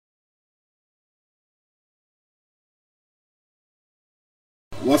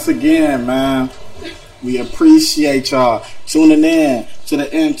Once again, man, we appreciate y'all tuning in to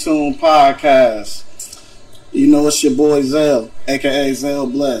the In Tune podcast. You know it's your boy Zell, aka Zell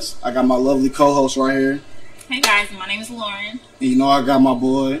Bless. I got my lovely co-host right here. Hey guys, my name is Lauren. And you know I got my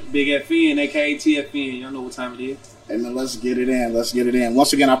boy Big FN, aka TFN. Y'all know what time it is. Hey man, let's get it in.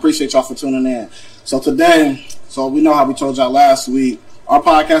 Once again, I appreciate y'all for tuning in. So today, we know how we told y'all last week, our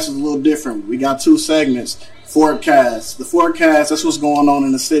podcast is a little different. We got two segments. Forecast. The forecast, that's what's going on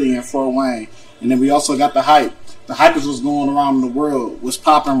in the city in Fort Wayne. And then we also got the hype. The hype is what's going around in the world, what's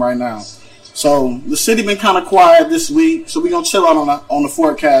popping right now. So the city been kind of quiet this week, so we're going to chill out on the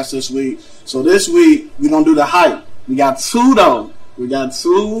forecast this week. So this week, we're going to do the hype. We got two, though. We got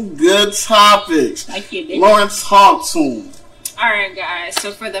two good topics. Lauren, talk to them. All right, guys.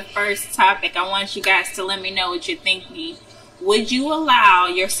 So for the first topic, I want you guys to let me know what you're thinking. Would you allow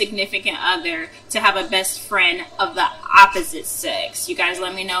your significant other to have a best friend of the opposite sex? You guys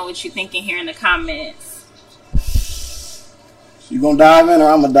let me know what you're thinking here in the comments. You gonna dive in or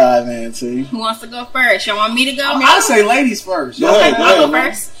I'm gonna dive in, T? Who wants to go first? Y'all want me to go? I say ladies first. Go ahead, I'll go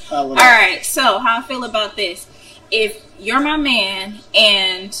first. All right, so how I feel about this. If you're my man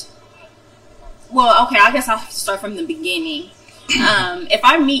and... Well, okay, I guess I'll start from the beginning. If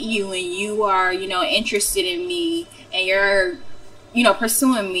I meet you and you are, interested in me and you're,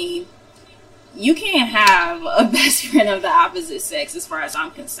 pursuing me, you can't have a best friend of the opposite sex as far as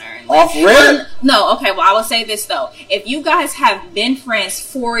I'm concerned. Off rip? No, okay, well, I will say this, though. If you guys have been friends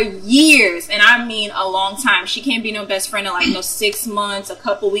for years, and I mean a long time, she can't be no best friend in 6 months, a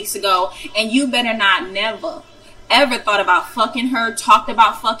couple weeks ago, and you better not never ever thought about fucking her, talked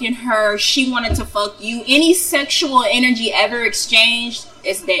about fucking her, she wanted to fuck you, any sexual energy ever exchanged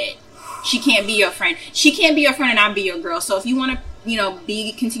is dead. She can't be your friend. She can't be your friend and I'll be your girl. So if you want to,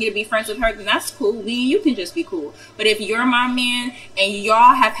 continue to be friends with her, then that's cool. Me and you can just be cool. But if you're my man and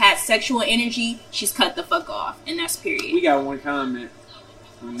y'all have had sexual energy, she's cut the fuck off. And that's period. We got one comment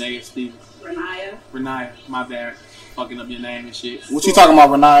from Naya Stevens. Renaya, my bad. Fucking up your name and shit. What you talking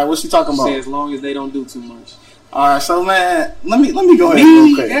about, Renaya? What's she talking about? Say as long as they don't do too much. All right, so man, let me go ahead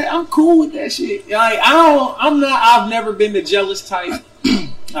real quick. I'm cool with that shit. Like I've never been the jealous type.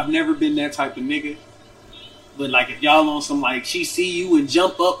 I've never been that type of nigga. But if y'all on some she see you and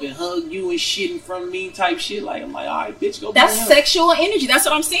jump up and hug you and shit in front of me type shit, I'm like, all right, bitch, go. That's sexual energy. That's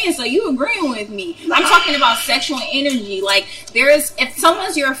what I'm saying. So you agreeing with me? I'm talking about sexual energy. If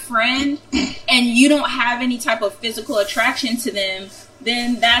someone's your friend and you don't have any type of physical attraction to them,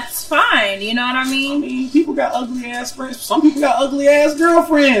 then that's fine. You know what I mean? People got ugly ass friends. Some people got ugly ass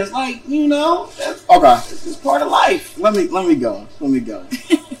girlfriends. That's okay. It's part of life. Let me go.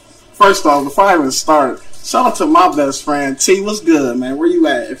 First off, before I even start, shout out to my best friend T. What's good, man? Where you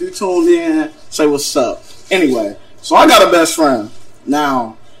at? If you tuned in, say what's up. Anyway, so I got a best friend.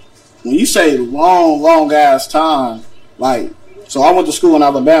 Now, when you say long ass time, so I went to school in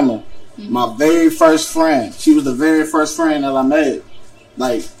Alabama. Mm-hmm. My very first friend. She was the very first friend that I made.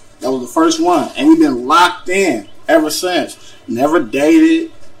 That was the first one. And we've been locked in ever since. Never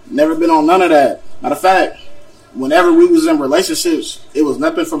dated. Never been on none of that. Matter of fact, whenever we was in relationships, it was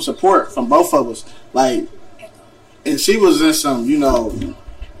nothing from support from both of us. And she was in some,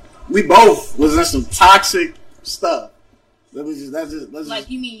 we both was in some toxic stuff. You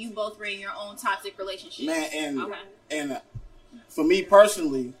mean you both were in your own toxic relationship? Man, and for me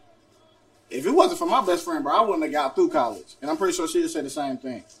personally, if it wasn't for my best friend, bro, I wouldn't have got through college. And I'm pretty sure she'd say the same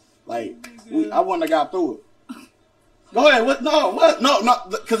thing. I wouldn't have got through it. Go ahead. What? No.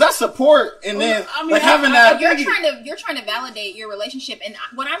 Because that's support, and then having that. You're trying to validate your relationship, and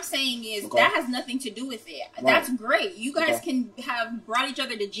what I'm saying is that has nothing to do with it. Right. That's great. You guys can have brought each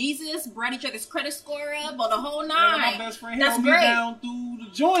other to Jesus, brought each other's credit score up, or the whole nine. My best friend that's held great. Me down through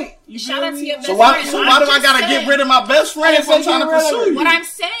the joint. Shout out to your best friend. So why do I gotta get rid of my best friend if I'm trying to pursue you? What I'm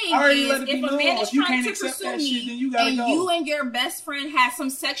saying is, if a man is trying to pursue me, and you and your best friend have some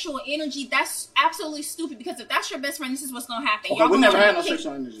sexual energy, that's absolutely stupid. Because if that's your best friend, this is what's gonna happen. We never had no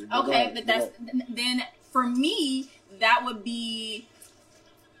sexual energy. Okay, but then for me that would be.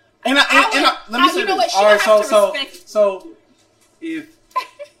 Let me say this. All right, so if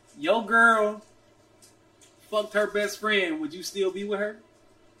your girl fucked her best friend, would you still be with her?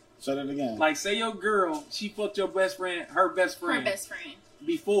 Say that again. Say your girl, she fucked your best friend, her best friend.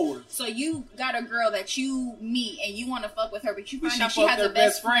 Before. So you got a girl that you meet and you want to fuck with her, but you find out she has a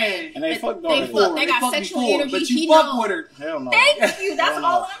best friend. And they fucked They got sexual energy. But you fuck with her. Hell no. Thank you. That's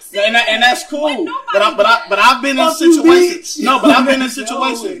all I'm saying. And that's cool. But I've been in situations. I've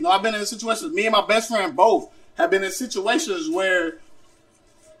been in situations. Me and my best friend both have been in situations where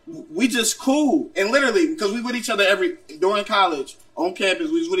we just cool. And literally, because we with each other during college, on campus,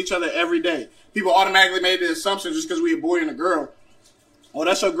 we was with each other every day. People automatically made the assumption just because we a boy and a girl. Oh,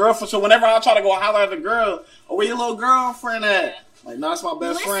 that's your girlfriend. So whenever I try to go holler at a girl, oh, where your little girlfriend at? Like, no, that's my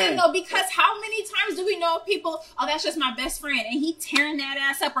best friend. Listen, though, because how many times do we know people, oh, that's just my best friend, and he tearing that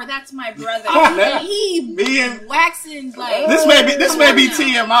ass up, or that's my brother. And he waxing, like... This may be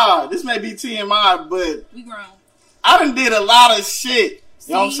TMI. This may be TMI, but... We grown. I done did a lot of shit.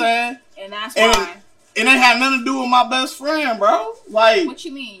 You know what I'm saying? And that's why. It ain't had nothing to do with my best friend, bro. Like... What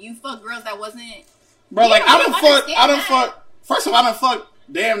you mean? You fuck girls that wasn't... Bro, like, I done fuck... First of all, I done fuck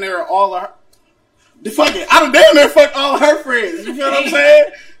damn near all of her... I done damn near fucked all of her friends. You feel what I'm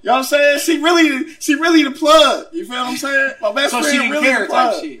saying? You know what I'm saying? She really the plug. You feel what I'm saying? My best friend she didn't really care the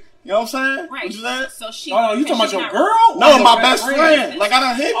plug. type shit. You know what I'm saying? Right. What you said? So she... Oh, you talking about your girl? No, my best friend. Like, I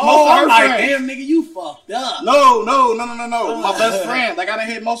done hit most of her friends. Damn, nigga, you fucked up. No. My best friend. Like, I done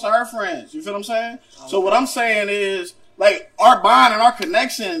hit most of her friends. You feel what I'm saying? So what I'm saying is, like, our bond and our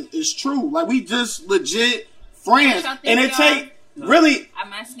connection is true. Like, we just legit friends. And it take... Really,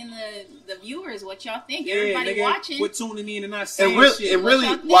 I'm asking the viewers what y'all think. Everybody nigga, watching, quit tuning in and not saying shit. And really,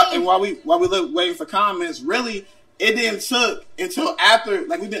 while we look waiting for comments, really, it didn't took until after,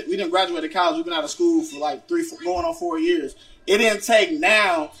 like we didn't graduate college. We've been out of school for like 4 years. It didn't take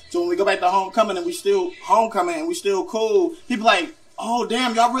now. So when we go back to homecoming and we still cool. People like, oh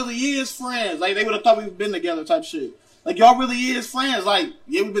damn, y'all really is friends. Like they would have thought we've been together type shit. Like y'all really is friends. Like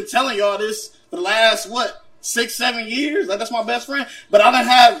yeah, we've been telling y'all this for the last 6-7 years. Like that's my best friend. But I done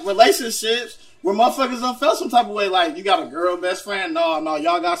had relationships where motherfuckers done felt some type of way. Like you got a girl best friend. No,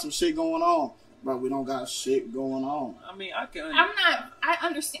 y'all got some shit going on. But we don't got shit going on. I mean, I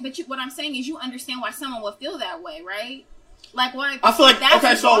understand, but what I'm saying is, you understand why someone would feel that way, right? Like why? I feel like that's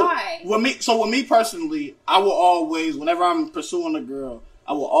okay. So why. with me personally, I will always, whenever I'm pursuing a girl,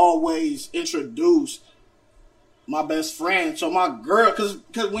 I will always introduce my best friend. So my girl, because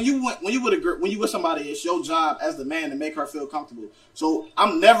when you with somebody, it's your job as the man to make her feel comfortable. So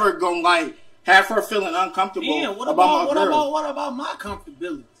I'm never gonna like have her feeling uncomfortable what about my girl. What about my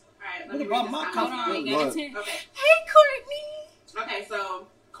comfortability? Alright, what about my comfortability? Okay. Hey, Courtney. Okay, so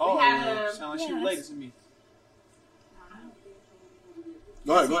Call we had sound like she related to me.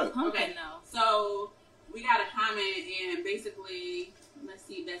 Go ahead. Okay, no. So we got a comment, and basically, let's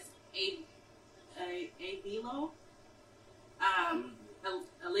see, that's Avilo,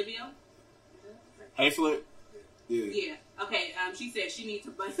 Olivia. Hey, Flip. Yeah. Yeah. Okay. She said she needs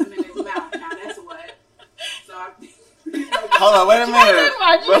to bust him in his mouth. Now that's what. So I. Hold on, wait a minute.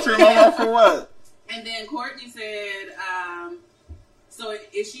 Bust her in my mouth for what? And then Courtney said, so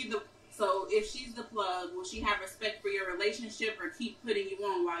if she's the plug, will she have respect for your relationship or keep putting you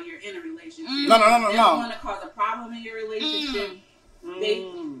on while you're in a relationship? No. That's going to cause a problem in your relationship,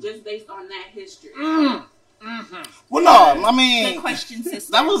 just based on that history. Mm-hmm. Well, no, I mean, good question,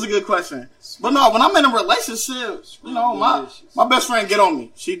 sister. That was a good question. But no, when I'm in a relationship, you know, my best friend get on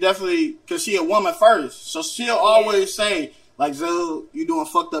me. She definitely, because she a woman first. So she'll always say, like, Zell, you doing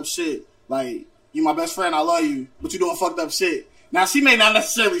fucked up shit. Like, you my best friend, I love you, but you doing fucked up shit. Now, she may not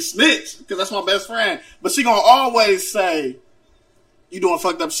necessarily snitch, because that's my best friend, but she gonna always say, you doing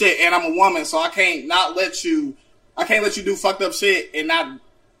fucked up shit, and I'm a woman, so I can't let you do fucked up shit and not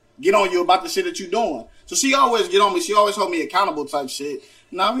get on you about the shit that you doing. So she always get on me. She always hold me accountable type shit.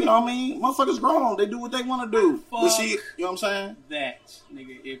 Now, you know what I mean? Motherfuckers grown. They do what they want to do. But she, you know what I'm saying? That,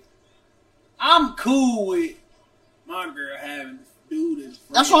 nigga, if I'm cool with my girl having to do this.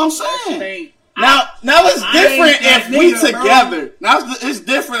 That's what I'm saying. Now it's different if we together. Bro. Now it's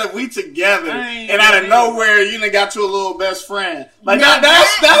different if we together and out of nowhere you done got to a little best friend. Like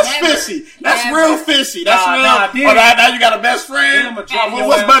that's fishy. That's real fishy. That's real. Now you got a best friend.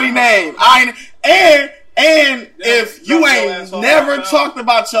 What's buddy name? And if you ain't never talked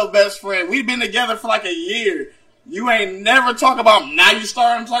about your best friend, we've been together for like a year. You ain't never talk about, now you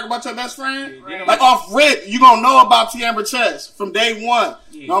starting to talk about your best friend? Right. Like off rip, you gonna know about Tiambra Chess from day one.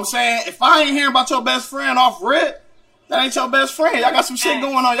 Yeah. You know what I'm saying? If I ain't hearing about your best friend off rip, that ain't your best friend. Y'all got some shit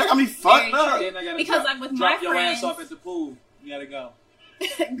going on. Y'all got me fucked up. Because like with my friends, your ass off at the pool. You gotta go.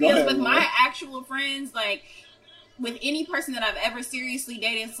 Because with my actual friends, like with any person that I've ever seriously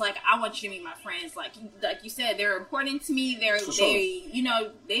dated, it's like I want you to meet my friends. Like you said, they're important to me. They're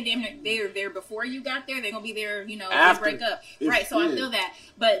there before you got there. They're gonna be there, you know, after we break up, right? So I feel that.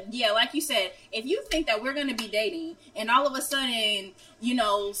 But yeah, like you said, if you think that we're gonna be dating, and all of a sudden, you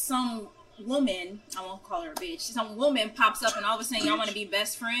know, some woman, I won't call her a bitch, some woman pops up, and all of a sudden y'all want to be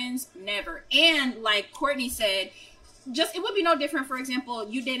best friends, never. And like Courtney said, it would be no different. For example,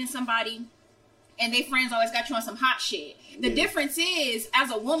 you dating somebody. and they friends always got you on some hot shit. The difference is, as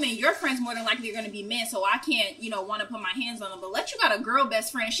a woman, your friends more than likely are going to be men, so I can't, want to put my hands on them. But let you got a girl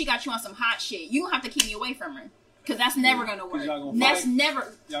best friend, she got you on some hot shit. You don't have to keep me away from her. Because that's never going to work. That's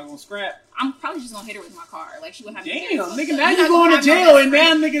never. Y'all gonna scrap. I'm probably just going to hit her with my car. Like, she would have to. Damn, nigga, now you going to jail and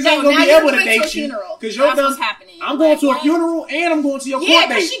now niggas ain't going to be able to date you. Because that's what's happening. I'm going to a funeral and I'm going to your court date. Yeah,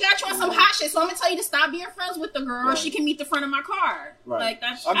 because she got you on some hot shit. So I'm going to tell you to stop being friends with the girl. Right. She can meet the front of my car. Right. Like,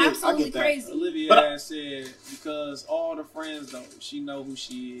 that's absolutely crazy. Olivia said, because all the friends don't, she know who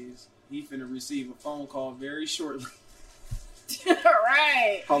she is. He finna receive a phone call very shortly.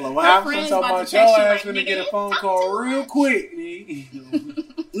 Right. Hold on, what happened? I'm talking about your ass finna get a phone call real quick,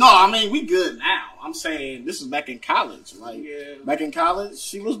 nigga. No, I mean, we good now. I'm saying this is back in college. Like, back in college,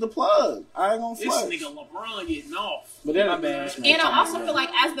 she was the plug. I ain't gonna flex. This nigga LeBron getting off. But then my bad. And I also feel like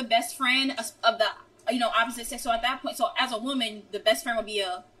as the best friend of the opposite sex, so at that point, so as a woman, the best friend would be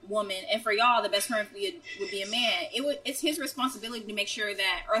a woman, and for y'all, the best friend would be a man. It's his responsibility to make sure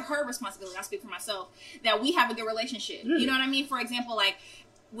that, or her responsibility, I speak for myself, that we have a good relationship. You know what I mean? For example, like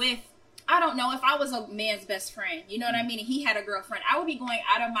with, I don't know, if I was a man's best friend, you know what I mean, and he had a girlfriend, I would be going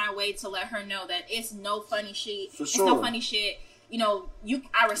out of my way to let her know that it's no funny shit. For it's sure. no funny shit.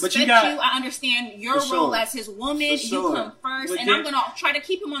 I respect you. I understand your role as his woman. You come first, and I'm gonna try to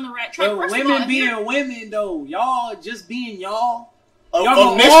keep him on the right track. Women being women, though, y'all just being y'all. Y'all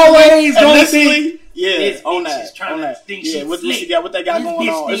always gonna be on that. Yeah, what they got going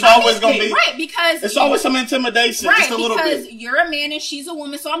on. It's always gonna be right because it's always some intimidation, right, just a little bit. Because you're a man and she's a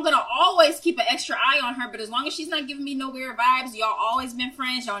woman, so I'm gonna always keep an extra eye on her. But as long as she's not giving me no weird vibes, y'all always been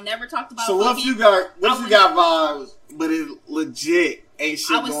friends. Y'all never talked about. So what if you got vibes, but it's legit?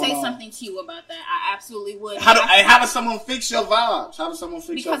 I would say something to you about that. I absolutely would. How does someone fix your vibes?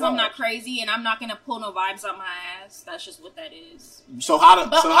 Because I'm not crazy and I'm not gonna pull no vibes out my ass. That's just what that is. Like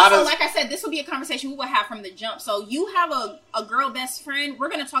I said, this will be a conversation we will have from the jump. So you have a girl best friend. We're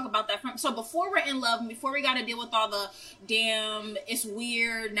gonna talk about that so before we're in love and before we gotta deal with all the damn it's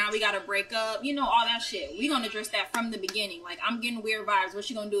weird, now we gotta break up, all that shit. We gonna address that from the beginning. Like, I'm getting weird vibes. What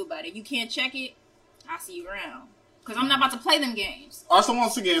you gonna do about it? You can't check it. I'll see you around. Because I'm not about to play them games. Also,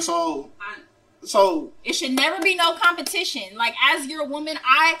 once again, so it should never be no competition. Like, as your woman,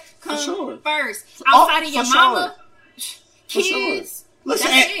 I come first. Outside of your mama, kids.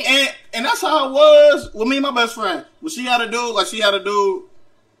 Listen, and that's how it was with me and my best friend. What she had to do,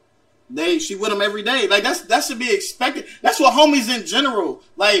 she with him every day. Like, that should be expected. That's what homies in general.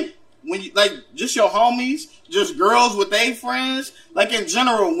 Like, when you, just your homies, just girls with their friends, in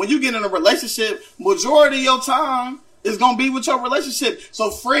general, when you get in a relationship, majority of your time is gonna be with your relationship. So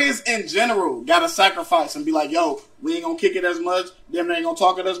friends in general gotta sacrifice and be like, yo, we ain't gonna kick it as much, them ain't gonna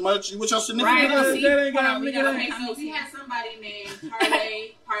talk it as much. You with your significant other. So we had somebody named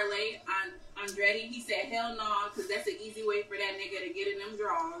Parlay on Andretti. He said, hell no, because that's an easy way for that nigga to get in them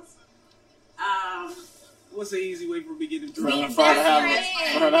draws. What's the easy way for me to get in trouble? For her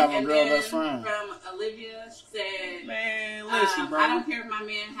to have a girl best friend. From Olivia said, man, listen, bro. I don't care if my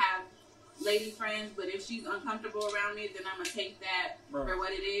man have lady friends, but if she's uncomfortable around me, then I'm going to take that for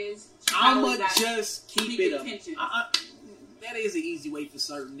what it is. I'm going to just keep it up. That is an easy way for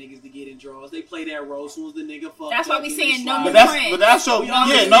certain niggas to get in draws. They play that role as soon as the nigga fuck. That's why we saying no new friends. friends. But that's no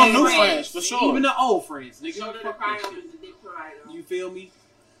new friends, for sure. Even the old friends, nigga. Shoulder to cry over is a dick provider. You feel me?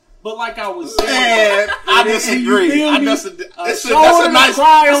 But like I was saying, man, I disagree. That's a nice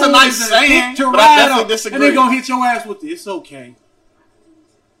saying, but I definitely disagree. And they gonna hit your ass with this. Okay.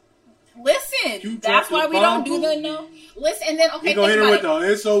 Listen, that's why we don't do the no. Listen, and then you gonna hit her with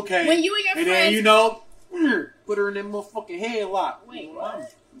the it's okay. When you and your friends, and then put her in that motherfucking headlock. Wait,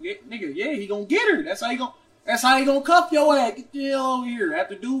 what? Nigga, he gonna get her. That's how he gonna cuff your ass. Get the hell over here.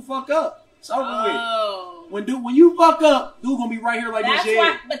 After dude fuck up. It's over with. When you fuck up, dude gonna be right here like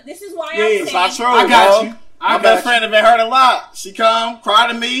this. But this is why I'm saying. It's not true. I got you. My best friend have been hurt a lot. She come, cry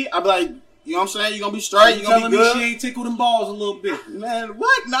to me. I be like, you know what I'm saying? You gonna be straight. You gonna be good. Me she ain't tickle them balls a little bit. Man,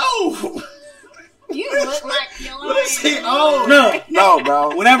 what? No. You look like you're lying. No,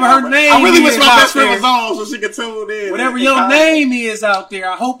 bro. Whatever her name I really wish my best friend was on so she could tune in. Whatever your name is out there,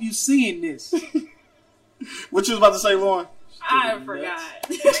 I hope you seeing this. What you was about to say, Lauren? I forgot.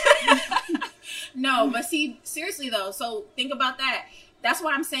 No, but see, seriously though, so think about that. That's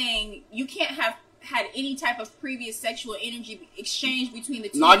why I'm saying you can't have had any type of previous sexual energy exchange between the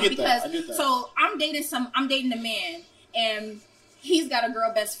two. No, I get that. So I'm dating a man, and he's got a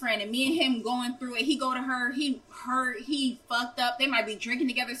girl best friend, and me and him going through it. He go to her, he fucked up. They might be drinking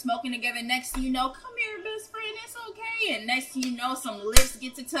together, smoking together. Next thing you know, come here, best friend, it's okay. And next thing you know, some lips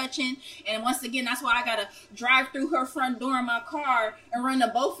get to touching. And once again, that's why I gotta drive through her front door in my car and run the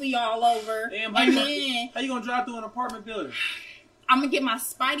both of y'all over. Damn, and how you gonna drive through an apartment building? I'm gonna get my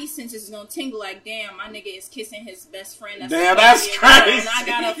spidey senses gonna tingle like, damn, my nigga is kissing his best friend. Damn, that's crazy. And I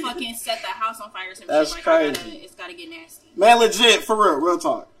gotta fucking set the house on fire or some that's shit. Like, crazy. It's gotta get nasty. Man, legit, for real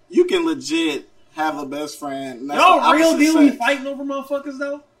talk. You can legit have a best friend. Y'all real deal be fighting over motherfuckers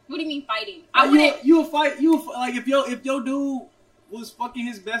though? What do you mean fighting? You would fight like if your dude was fucking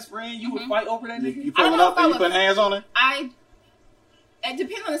his best friend, you would fight over that nigga? You putting up and you putting hands on it? It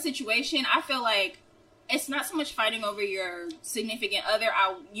depends on the situation. I feel like it's not so much fighting over your significant other.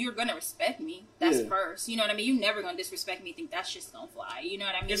 You're gonna respect me. That's first. You know what I mean? You never gonna disrespect me. Think that's just gonna fly. You know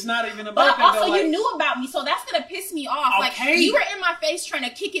what I mean? It's not even about but that. Also, though, you knew about me, so that's gonna piss me off. Okay. Like you were in my face trying to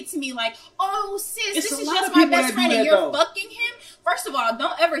kick it to me, like, "Oh, sis, It's this a is lot just of my people best that friend, do and that, you're though. fucking him." First of all,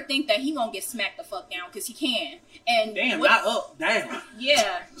 don't ever think that he gonna get smacked the fuck down because he can. And damn, not up, down.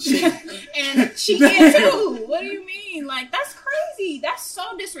 Yeah, and she can too. What do you mean? Like that's crazy. That's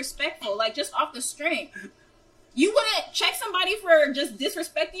so disrespectful. Like just off the strength. You wouldn't check somebody for just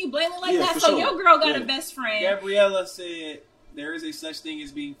disrespecting you blatantly like that. So your girl got a best friend. Gabriella said there is a such thing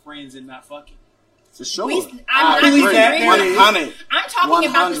as being friends and not fucking. For sure. I'm believe that. 100. I'm talking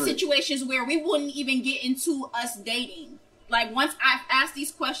about the 100. situations where we wouldn't even get into us dating. Like once I've asked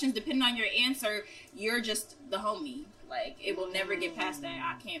these questions, depending on your answer, you're just the homie. Like it will never get past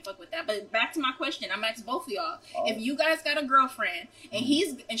that. I can't fuck with that. But back to my question, I'm asking both of y'all. If you guys got a girlfriend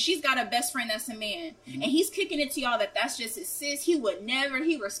and she's got a best friend that's a man, and he's kicking it to y'all that's just his sis, he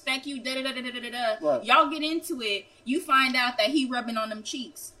respect you. Right. Y'all get into it. You find out that he rubbing on them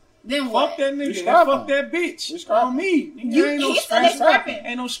cheeks. Then what? Fuck that nigga. Scrapping. Fuck that bitch. You scrapping. On me. You- Ain't no he said they scrapping.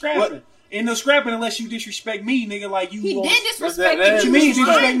 Ain't no scrapping. Ain't no scrapping unless you disrespect me, nigga. Like you. He won't- did disrespect that- you. What you mean? He was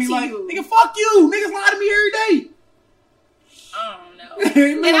Disrespect lying me to like you. nigga? Fuck you. Niggas lie to me every day. I don't know.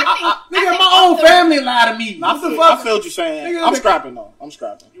 Nigga, And I nigga, think my own also- family lie to me. I What the feel fuck? what you're saying. Nigga, I'm nigga. scrapping though. I'm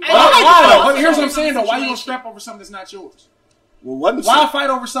scrapping. Why? Here's what I'm saying though. Why you gonna scrap over something that's not yours? Well, wasn't Why fight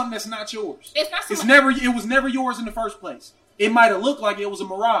over something that's not yours? It's not so It's much- never. It was never yours in the first place. It might have looked like it was a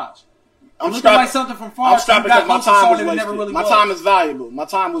mirage. I'm Looking scrapping. like something from far. I'm scrapping you got because my closer, time saw was that it wasted. never really My was. time is valuable. My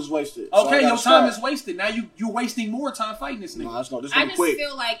time was wasted. So I Okay, your gotta time scrap. is wasted. Now you're wasting more time fighting this nigga. No, this I gonna be just quick.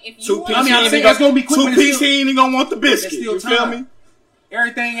 feel like if you Two want piece. I mean, I'm he saying ain't it's gonna be quick, Two but it's piece. still- He ain't gonna want the There's biscuit. still You feel time. me?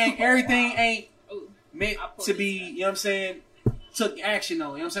 Everything ain't Ooh, meant I'll pull to this be. out. You know what I'm saying? Took action though. You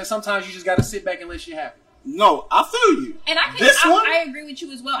know what I'm saying? Sometimes you just gotta sit back and let shit happen. No, I feel you. And This one? I agree with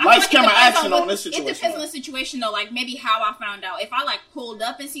you as well. I Lights, feel camera, it depends action what- on this It situation, depends on though. the situation though. Like maybe how I found out. If I like pulled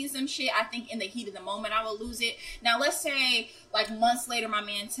up and seen some shit, I think in the heat of the moment I would lose it. Now let's say like months later, my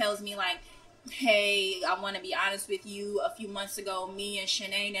man tells me like, "Hey, I want to be honest with you. A few months ago, me and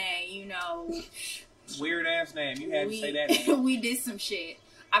Shanae, you know, Weird ass name. You had to say that name. we did some shit."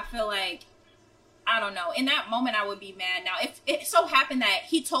 I feel like, I don't know. In that moment, I would be mad. Now, if it so happened that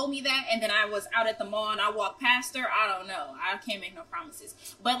he told me that and then I was out at the mall and I walked past her, I don't know. I can't make no promises.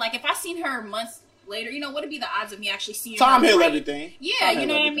 But, like, if I seen her months later, you know, what would be the odds of me actually seeing her? Time heal right? everything. Yeah, Time you heal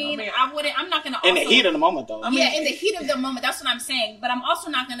know what I everything. mean? I'm not going to In the heat of the moment, though. yeah, in the heat of the moment. That's what I'm saying. But I'm also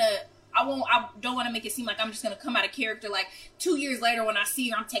not going to... I don't want to make it seem like I'm just going to come out of character. Like, 2 years later when I see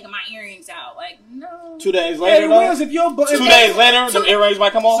her, I'm taking my earrings out. Like, no. 2 days Hey, later, the though. wheels, if you're 2 days later, Two- the earrings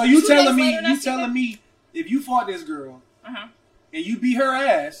might come off. So you 2 telling days me? later, You that's telling it? me if you fought this girl Uh-huh. and you beat her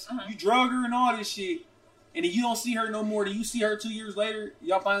ass, Uh-huh. you drug her and all this shit, and then you don't see her no more, then you see her 2 years later,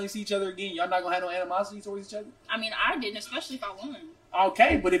 y'all finally see each other again, y'all not gonna have no animosity towards each other? I mean, I didn't, especially if I won.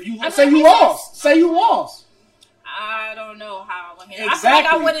 Okay, but if you I say mean, you yes. lost, say you lost. I don't know how I would handle it. Exactly.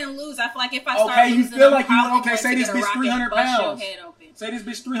 I feel like I wouldn't lose. I feel like if I start Okay, you losing, feel I'm like you- probably okay, going say to this get a bitch rocket 300 and bust your pounds. head open. Say this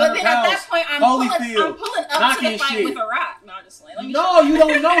bitch 300 But then at that pounds. point, I'm Holyfield, pulling up to knocking the fight shit. with a rock. No, just let me No, you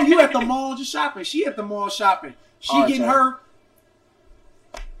don't know. You at the mall just shopping. She at the mall shopping. She All right, getting so- her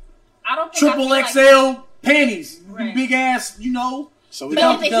I don't think I triple feel like- XL panties, Right. big ass. You know. So we But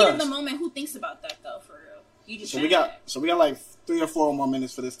got in the heat does. of the moment, who thinks about that though? For real, you just So said we got that. like 3 or 4 more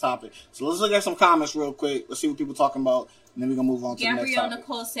minutes for this topic. So let's look at some comments real quick. Let's see what people talking about, and then we're gonna move on to the next Gabrielle topic.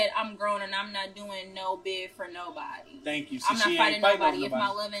 Nicole said, "I'm grown and I'm not doing no bid for nobody. Thank you. So I'm not she fighting ain't fighting nobody. over If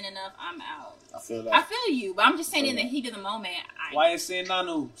not loving enough, I'm out." I feel I that. feel you, but I'm just saying in the heat of the moment. YSN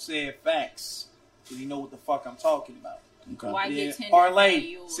Nanu said facts. Cause you know what the fuck I'm talking about. Okay. Why Yeah. get tender? Parlay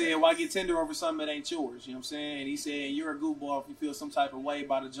yours? said, why get tender over something that ain't yours? You know what I'm saying? And he said, you're a goofball if you feel some type of way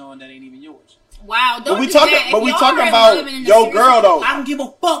about a joint that ain't even yours. Wow, don't But we do talking, that. If but we y'all talking are about living in a your serious- girl though. I don't give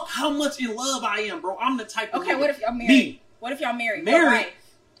a fuck how much in love I am, bro. I'm the type of Okay, nigga. what if y'all married? Me. What if y'all married? Married.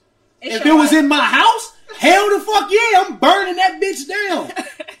 It's If your it was wife. in my house, hell the fuck yeah, I'm burning that bitch down.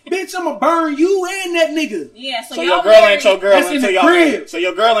 Bitch, I'ma burn you and that nigga. Yeah, so So y'all your girl married. ain't your girl That's in until the y'all crib. married. So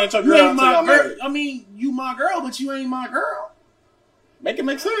your girl ain't your You girl ain't until my y'all girl. married. I mean, you my girl, but you ain't my girl. Make it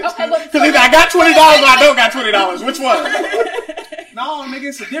make sense. Okay, but Because either I got $20 or I don't got $20. Which one? No, nigga,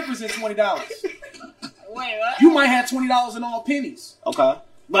 it's a difference in $20. Wait, what? You might have $20 in all pennies. Okay.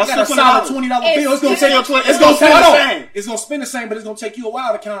 But I got a solid $20 bill. It's gonna It's still take. $20. It's gonna spend the same. It's gonna spend the same, but it's gonna take you a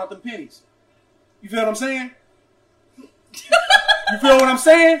while to count out them pennies. You feel what I'm saying? You feel what I'm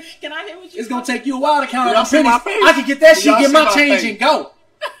saying? Can I hear what you? It's gonna take you a while to count Y'all out them see my pennies. face? I can get that shit, Y'all get see my my change, face? and go.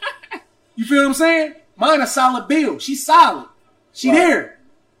 You feel what I'm saying? Mine a solid bill. She's solid. She Right. there.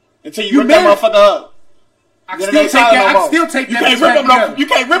 Until You you rip that married? motherfucker up. I Then can it ain't still take solid that. no I more. can still take You that. can't bitch rip up back no. together. You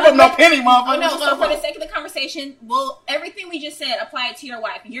can't rip up no penny, motherfucker. Oh no! What's So up, for the bro? sake of the conversation, well, everything we just said apply it to your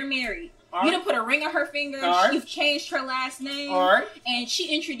wife. You're married. All You right. done put a ring on her finger. All right. You've changed her last name. All right. And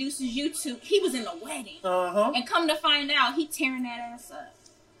she introduces you to. He was in the wedding, Uh-huh. and come to find out, he tearing that ass up.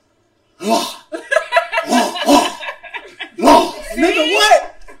 Nigga,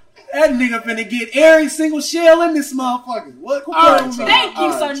 what? That nigga finna get every single shell in this motherfucker. What? All right, What? so- Thank you.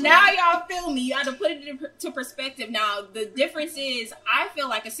 All So right, so- now y'all feel me. You got to put it into perspective. Now the difference is, I feel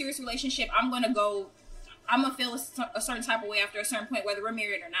like a serious relationship. I'm gonna feel a certain type of way after a certain point, whether we're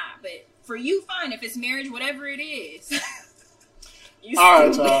married or not. But for you, fine. If it's marriage, whatever it is. You All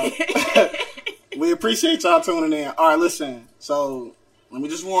right, stupid. y'all. We appreciate y'all tuning in. All right, listen. So let me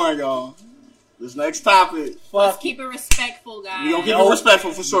just warn y'all. This next topic, Let's Fuck. keep it respectful, guys. we gonna keep it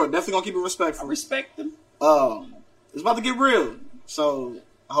respectful for sure. Definitely gonna keep it respectful. Respect them. It's about to get real. So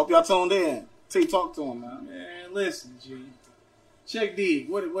I hope y'all tuned in. T, talk to him, man. Man, listen, G. Check dig.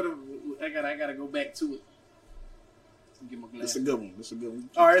 What? I gotta go back to it. Get my It's glasses. a good one. It's a good one.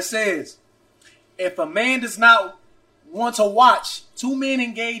 All right, it says, if a man does not want to watch two men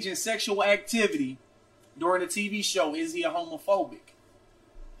engage in sexual activity during a TV show, is he a homophobic?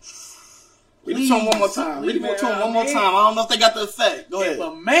 Read it to him one more time. Read it to him one more time. I don't know if they got the effect. Go If ahead.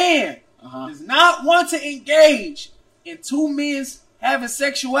 a man does not want to engage in two men's having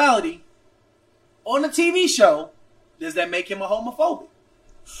sexuality on a TV show, does that make him a homophobic?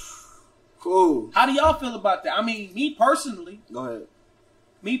 Cool. How do y'all feel about that? I mean, me personally, Go ahead.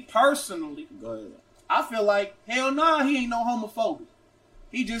 Go ahead. I feel like, hell nah, he ain't no homophobic.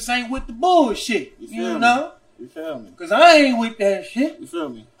 He just ain't with the bullshit. You feel You me? know? You feel me? Because I ain't with that shit. You feel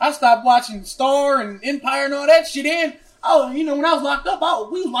me? I stopped watching Star and Empire and all that shit. And, when I was locked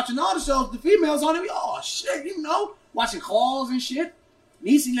up, we was watching all the shows, the females on it. Oh, shit, watching Claws and shit.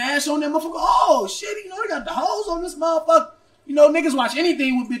 Niecy Nash on that motherfucker. Oh, shit, they got the hoes on this motherfucker. Niggas watch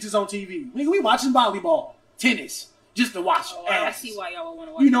anything with bitches on TV. Nigga, we watching volleyball, tennis, just to watch Oh, I ass. see why y'all would want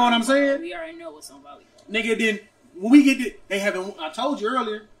to watch. You know what I'm saying? We already know what's on volleyball. Nigga, then when we get to, they having, I told you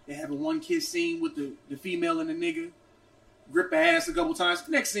earlier, they having one kiss scene with the female and the nigga. Grip her ass a couple times.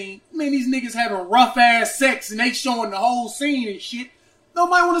 Next scene, man, these niggas having rough ass sex and they showing the whole scene and shit.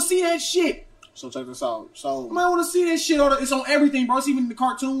 Nobody want to see that shit. So check this out. So Nobody want to see that shit. It's on everything, bro. It's even in the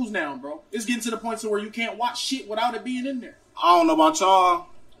cartoons now, bro. It's getting to the point to where you can't watch shit without it being in there. I don't know about y'all,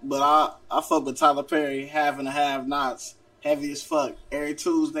 but I fuck with Tyler Perry, Having to Have Nots, heavy as fuck. Every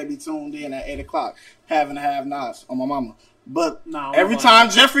Tuesday be tuned in at 8 o'clock. Having to Have Nots on my mama. But No, every nobody. time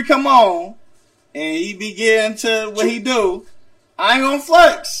Jeffrey come on and he be getting to what he do, I ain't gonna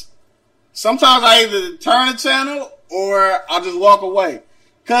flex. Sometimes I either turn the channel or I just walk away.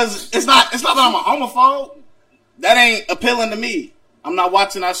 Cause it's not that I'm a homophobe. That ain't appealing to me. I'm not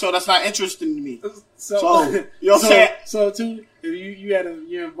watching that show. That's not interesting to me. So, you know what I'm saying? So too, if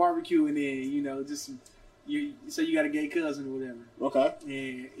you're in barbecue and then so you got a gay cousin or whatever, Okay.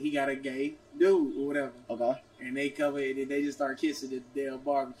 and he got a gay dude or whatever, Okay. and they cover it and they just start kissing at the damn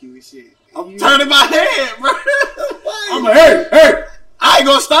barbecue and shit. I'm turning my head, bro. I'm like, hey, I ain't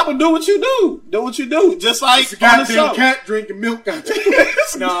gonna stop and do what you do. Do what you do. Just like it's a on the show. goddamn cat drinking milk.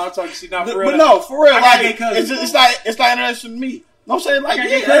 No, I'm talking shit. Not for real. But no, for real. I got Like, gay cousins, it's bro. not interesting to me. No, I'm saying like, I yeah, got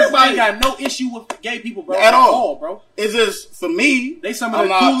gay cousins. I everybody. ain't got no issue with gay people, bro. At all. bro. It's just for me. They some of I'm the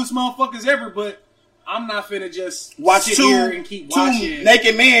not- coolest motherfuckers ever, but I'm not finna just Watch sit two here and keep watching.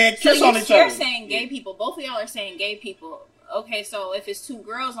 naked men So kiss on each you're other. saying gay people. Both of y'all are saying gay people. Okay, so if it's two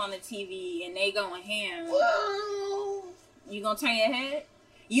girls on the TV and they going ham, Well, you gonna turn your head?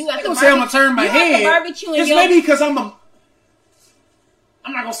 You got I the gonna say I'm gonna turn my you got head. the barbecue and It's your maybe because I'm not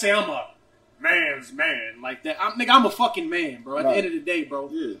gonna say I'm a man's man like that. I'm a fucking man, bro. At Right. the end of the day, bro.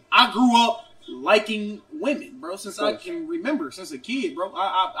 yeah. I grew up liking women, bro, since I course. can remember, since a kid, bro.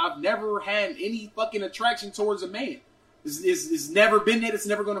 I've never had any fucking attraction towards a man. It's never been that. It's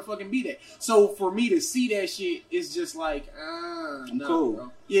never gonna fucking be that. So for me to see that shit, it's just like, I'm nah, cool.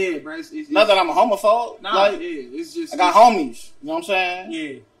 bro. Yeah, bro. It's, Not that I'm a homophobe. nah, Like, yeah. It's just I got homies. You know what I'm saying?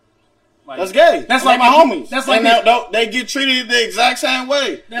 Yeah, like, That's gay. That's like like my homies. That's like and they get treated the exact same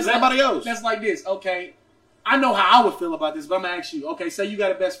way as everybody else. That's like this. Okay, I know how I would feel about this, but I'm gonna ask you. Okay, say you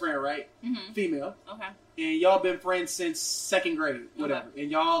got a best friend, right? Mm-hmm. Female. Okay. And y'all been friends since 2nd grade, whatever. Okay.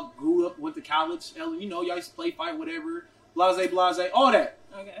 And y'all grew up, went to college, you know, y'all used to play, fight, whatever. Blase, all that.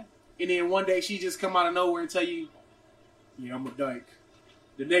 Okay. And then one day she just come out of nowhere and tell you, yeah, I'm a dyke.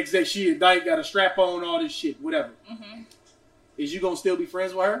 The next day she a dyke, got a strap on, all this shit, whatever. Mm-hmm. Is you gonna still be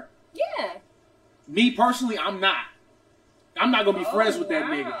friends with her? Yeah. Me personally, I'm not. I'm not gonna be friends with that wow.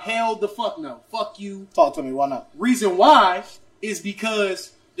 nigga. Hell the fuck no. Fuck you. Talk to me. Why not? Reason why is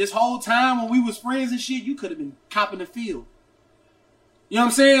because this whole time when we was friends and shit, you could have been copping the field. You know what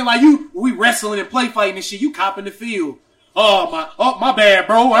I'm saying? Like we wrestling and play fighting and shit. You copping the field. Oh my bad,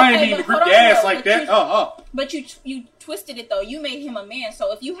 bro. I ain't mean to grip your ass like that. But you twisted it though. You made him a man.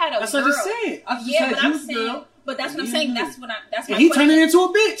 So if you had a that's girl, what I just said. I just yeah, said but I'm you, saying, girl. but that's what I'm saying. That's my And he question. turning into a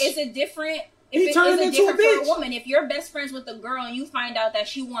bitch. Is it different? He If turned it into a different for bitch. a woman, if you're best friends with a girl and you find out that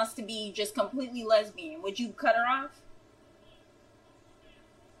she wants to be just completely lesbian, would you cut her off?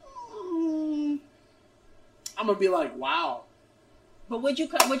 I'm gonna be like, wow. But would you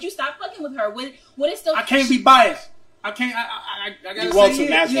stop fucking with her? Would it still? I can't be biased. I can't. I gotta You want say to, it.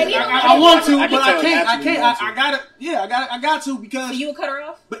 naturally. Yeah, I want to, I but I can't. I naturally can't. want to. I gotta. Yeah, I got to because. So you would cut her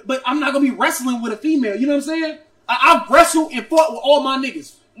off? But I'm not gonna be wrestling with a female. You know what I'm saying? I've wrestled and fought with all my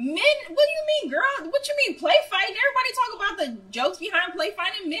niggas. Men? What do you mean, girl? What you mean, play fighting? Everybody talk about the jokes behind play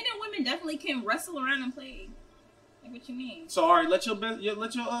fighting. Men and women definitely can wrestle around and play. Like, what you mean? So all right, let your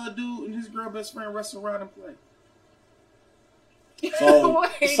dude and his girl best friend wrestle around and play. So,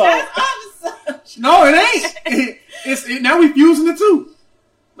 Wait, so that's absurd. No, it ain't. It's now we fusing the two.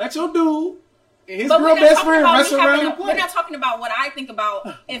 Let your dude and his But girl we're not best talking friend about wrestle me around having and a- play. We're not talking about what I think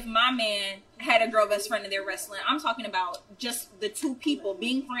about if my man had a girl best friend and they're wrestling. I'm talking about just the two people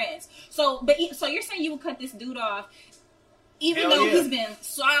being friends. So you're saying you would cut this dude off, even Hell though yeah. he's been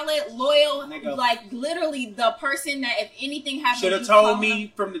solid, loyal, Nigga. like literally the person that if anything happened, Should have you told call me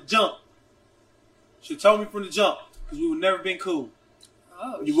him. from the jump. Should have told me from the jump because we would never been cool.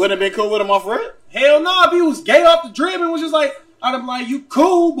 Oh, you wouldn't have been cool with him off rip? Hell no, if he was gay off the drip and was just like, I'd have been like, you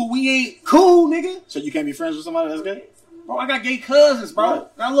cool, but we ain't cool, nigga. So you can't be friends with somebody that's gay? Bro, I got gay cousins, bro. Right.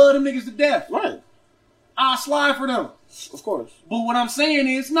 And I love them niggas to death. Right. I'll slide for them. Of course. But what I'm saying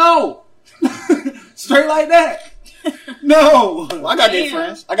is, no. Straight like that. No. Well, I got gay Damn.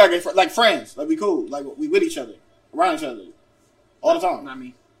 friends. I got gay friends. Like friends. Like we cool. Like we with each other. Around each other. All the time. Not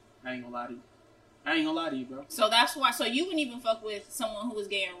me. I ain't gonna lie to you, bro. So that's why. So you wouldn't even fuck with someone who was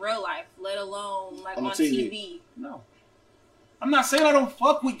gay in real life, let alone like On on the TV. TV. No. I'm not saying I don't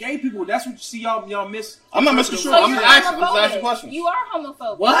fuck with gay people. That's what you see y'all miss. I'm not misconstruing. So I'm you're just asking. I'm just homophobic. asking questions. You are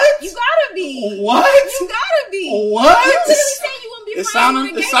homophobic. What? You gotta be. What? You gotta be. What? You literally said you wouldn't be It friends sounded-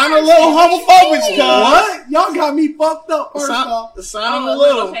 with a it gay sounded a person. little What you homophobic, mean? cuz. What? Y'all got me fucked up, It first off. sounded a Oh,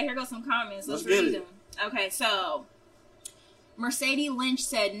 little. okay, here goes some comments. Let's Let's get read it. them. Okay, so Mercedes Lynch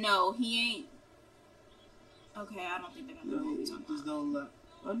said no, he ain't. Okay, I don't think they're gonna know what we're talking Just about. don't lie.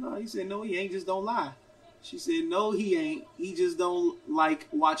 Oh no, he said no, he ain't. Just don't lie. She said no, he ain't. He just don't like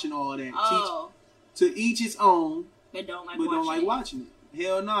watching all that. Oh, To each his own, but don't like but watching. don't like watching it.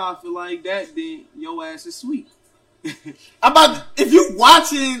 Hell no, I feel like that. Then your ass is sweet. If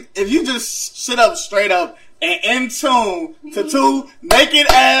you just sit up straight up and in tune to two naked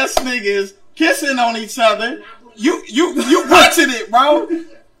ass niggas kissing on each other, you watching it, bro.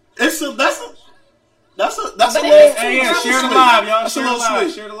 That's a But little. it's Hey, yeah, That's share the sweet. live, y'all. That's a Share the little live.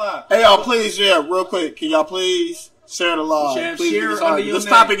 sweet. Share the live. Hey, y'all, please, real quick. Can y'all please share the live? Share Please, under your this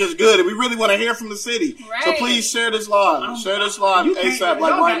name. topic is good, and we really want to hear from the city. So Right. please share this live. Share this live You can't- ASAP,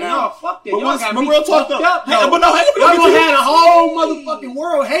 like y'all right got- now. y'all fuck that. But, Y'all got but me real talk fucked though. up, Hey, though. but no, hey, we Y'all gonna gonna get have the whole motherfucking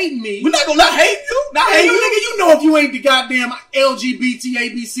world hating me. We're not gonna not hate you. Not Hey, hate you you. nigga, you know if you ain't the goddamn LGBT,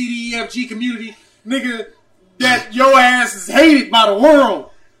 ABCDEFG community, nigga, that your ass is hated by the world.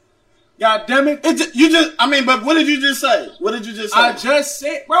 God damn it. But what did you just say? What did you just say? I just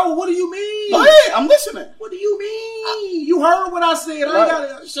said, bro, what do you mean? Go ahead, I'm listening. What do you mean? You heard what I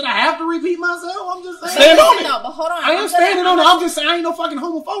said. Should I have to repeat myself? I'm just saying. Stand on it. No, but hold on. I am standing on it. I'm just saying I ain't no fucking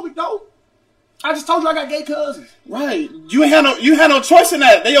homophobic, though. I just told you I got gay cousins. Right. You had no choice in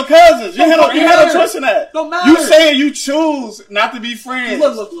that. They your cousins. You had no choice in that. Don't matter. You saying you choose not to be friends.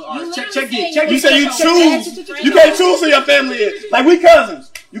 Look. All right, check it. You say you choose. You can't choose who your family is. Like we cousins.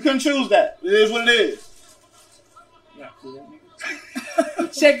 You couldn't choose that. It is what it is. Yeah, cool,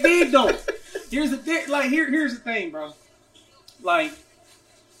 nigga. Check big though. Here's the thing. Like here's the thing, bro. Like,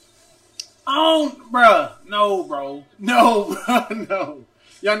 bruh. No, bro. No, bro. No.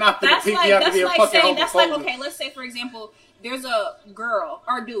 Y'all not finna pick me up to be a fucking homophobe. That's like, okay, let's say, for example, there's a girl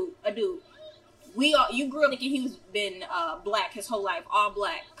or a dude. You grew up thinking he was been black his whole life, all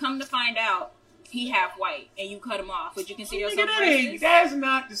black. Come to find out, he half white, and you cut him off. Would you consider yourself racist? That's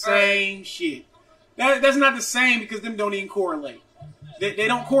not the same shit. That's not the same because them don't even correlate. They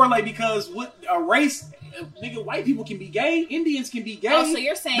don't correlate because what a race, nigga, white people can be gay, Indians can be gay. Oh, so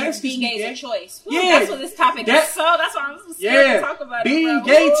you're saying being gay is a choice? Ooh, yeah, that's what this topic is. So that's why I'm so scared to talk about being it.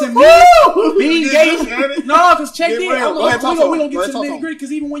 Gay to me, being gay. No, because check it. We gonna get to the nitty gritty.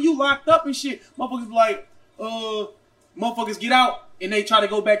 Because even when you locked up and shit, motherfuckers be like, motherfuckers get out and they try to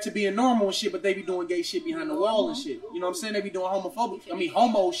go back to being normal and shit, but they be doing gay shit behind the wall and shit. You know what I'm saying? They be doing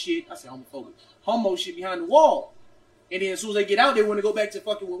homo shit. I say homophobic. Homo shit behind the wall. And then as soon as they get out, they want to go back to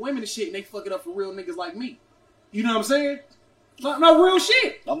fucking with women and shit, and they fuck it up for real niggas like me. You know what I'm saying? No real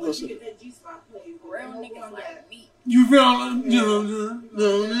shit. I'm listening. Real niggas like me. You real?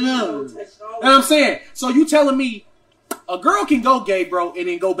 No. And I'm saying, so you telling me a girl can go gay, bro, and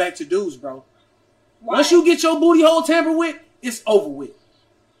then go back to dudes, bro? Why? Once you get your booty hole tampered with, it's over with.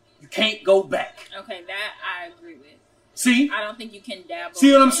 You can't go back. Okay, that I agree with. See? I don't think you can dabble.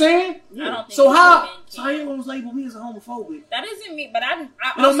 See what I'm saying? I don't think so how you gonna label me as a homophobic? That isn't me, but I it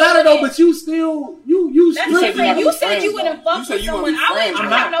don't matter though. But you still you that's still. Different. You said you wouldn't fuck with someone. I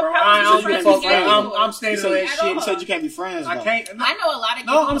wouldn't have no problem. I'm standing on that shit. You said you can't be friends. I can't. I know a lot of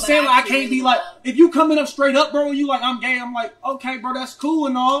people. No, I'm saying like, I can't be like if you coming up straight up, bro. And you like I'm gay. I'm like okay, bro. That's cool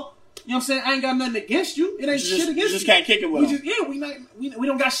and all. You know what I'm saying? I ain't got nothing against you. It ain't shit against you. You just can't kick it with them. We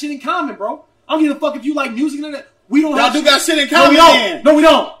don't got shit in common, bro. I don't give a fuck if you like music and that. We don't y'all do got shit in common. No, we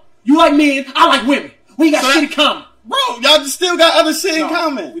don't. You like men. I like women. We got shit in common, bro. Y'all just still got other shit in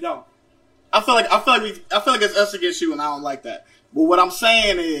common. We don't. I feel like it's us against you, and I don't like that. But what I'm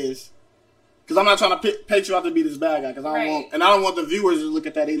saying is, because I'm not trying to paint you out to be this bad guy, because I don't want the viewers to look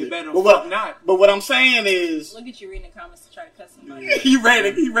at that either. But what I'm saying is, look at you reading the comments to try to cuss somebody. he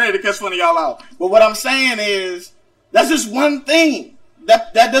ready to cuss one of y'all out. But what I'm saying is, that's just one thing.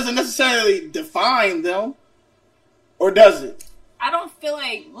 That doesn't necessarily define them. Or does it? I don't feel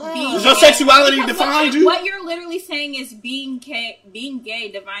like being does your sexuality define you? What you're literally saying is being gay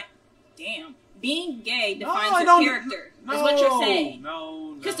defines your character. Is what you're saying.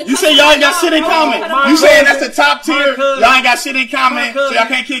 No. You say y'all ain't got shit in common. You saying that's the top tier? Y'all ain't got shit in common, so y'all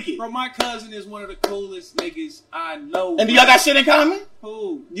can't kick it. Bro, my cousin is one of the coolest niggas I know. And do y'all got shit in common?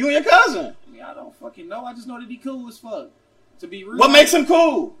 Who? You and your cousin. I don't fucking know. I just know that he cool as fuck. To be real. What makes him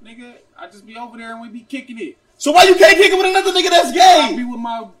cool? Nigga, I just be over there and we be kicking it. So why you can't kick it with another nigga that's gay? I be with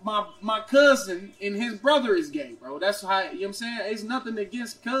my cousin and his brother is gay, bro. That's how, you know what I'm saying? It's nothing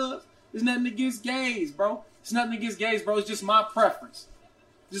against cuz. It's nothing against gays, bro. It's nothing against gays, bro. It's just my preference.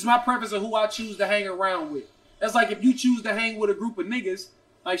 Just my preference of who I choose to hang around with. That's like if you choose to hang with a group of niggas,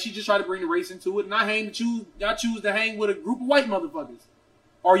 like she just tried to bring the race into it, and I choose to hang with a group of white motherfuckers.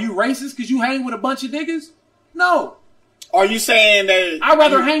 Are you racist because you hang with a bunch of niggas? No. Are you saying that I'd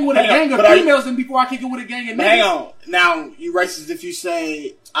rather hang with a gang of females than before I kick it with a gang of niggas? Hang on. Now, you racist if you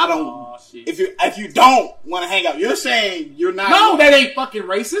say I don't. Oh, if you don't want to hang out, you're saying you're not. No, that ain't fucking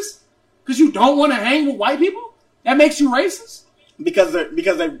racist. Because you don't want to hang with white people. That makes you racist. Because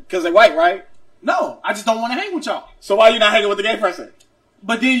they're white, right? No, I just don't want to hang with y'all. So why are you not hanging with the gay person?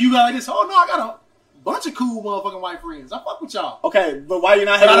 But then you got like this. Oh no, I got a bunch of cool motherfucking white friends. I fuck with y'all. Okay, but why you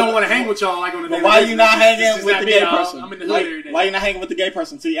not hanging? I don't want to hang with y'all like on the daily. But why you not hanging with the gay person? I'm in the hood every day. Why you not hanging with the gay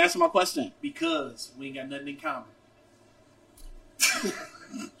person? So you answer my question. Because we ain't got nothing in common.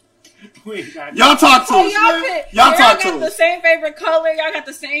 Y'all talk to us. Y'all talk to us. Y'all got the same favorite color. Y'all got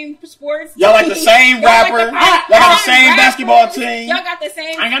the same sports. Y'all like the same rapper. Y'all got the same basketball team. Y'all got the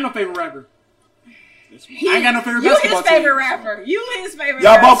same. I ain't got no favorite rapper. I ain't got no favorite basketball team. You his favorite rapper. You his favorite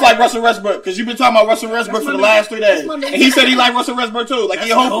Y'all both like Russell Westbrook because you've been talking about Russell Westbrook for the last 3 days. And he said he liked Russell Westbrook too. Like he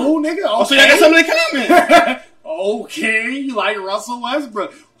a hoper. Oh, nigga. Okay. Oh, so y'all got something in common. Okay, you like Russell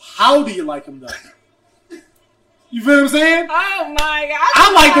Westbrook. How do you like him though? You feel what I'm saying? Oh my God.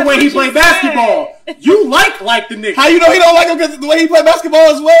 I like the way he played basketball. You like the nigga. How you know he don't like him because the way he played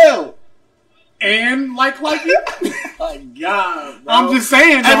basketball as well? And like you? My God, bro. I'm just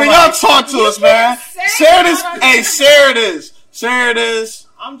saying. Hey, man, y'all talk to us, man. Share this. Hey, share this. Share this.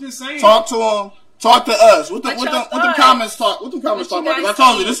 I'm just saying. Talk to them. Talk to us. What the comments talk? What the comments talk about? I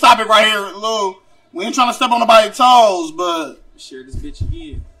told you this topic right here, Lou. We ain't trying to step on nobody's toes, but share this bitch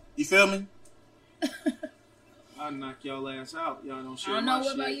again. You feel me? I'll knock y'all ass out. Y'all don't share. I don't know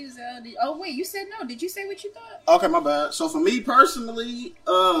what about you, Zell. Oh wait, you said no. Did you say what you thought? Okay, my bad. So for me personally,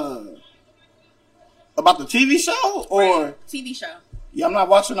 About the TV show or Right. TV show. yeah, I'm not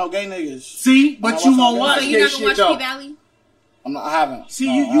watching no gay niggas. See, but you won't So watch you're that not gonna shit watch though. P-Valley? I haven't. See,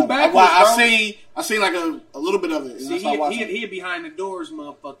 No, you I haven't. backwards, I seen like a little bit of it. And See, I stopped watching. he behind the doors,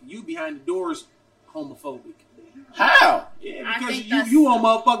 motherfucker. You behind the doors, homophobic. How? Yeah, I because think that's- you want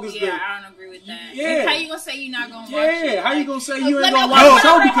motherfuckers Yeah, to. I don't agree with that. Yeah. Like, how you gonna say you're not gonna watch it? Yeah, how you gonna say you Let ain't me- gonna hold watch on, the show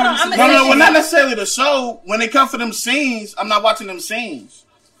hold on, because hold it's on. a No, I'ma no, say well, this. not necessarily the show. When it comes to them scenes, I'm not watching them scenes.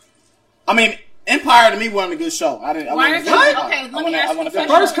 I mean, Empire to me wasn't a good show. I didn't. I Why wasn't is a fan. it? Okay, let me ask you a The question.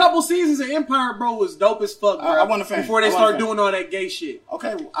 first couple seasons of Empire, bro, was dope as fuck, bro. I wasn't a fan. Before they I wasn't start a fan. doing all that gay shit.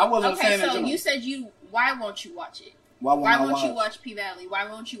 Okay, I wasn't a Okay, fan of so it. you said why won't you watch it? Why Why won't won't I you watch P-Valley? Why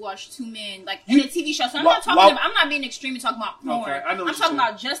won't you watch Two Men like in a TV show? So I'm not talking about. I'm not being extreme and talking about porn. Okay, I know what I'm you're talking saying.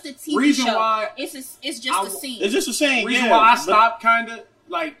 about just a TV Reason show. why It's just a scene. It's just a saying. Reason yeah, why I but- stopped I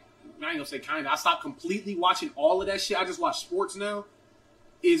ain't gonna say kinda, I stopped completely watching all of that shit. I just watch sports now.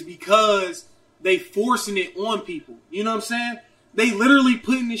 Is because they forcing it on people. You know what I'm saying? They literally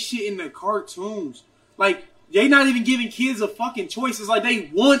putting this shit in the cartoons. Like, they not even giving kids a fucking choice. It's like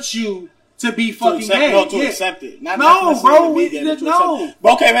they want you to be fucking accept, gay. no, to Yeah. accept it. No, necessarily bro, to be gay, but to no. accept it.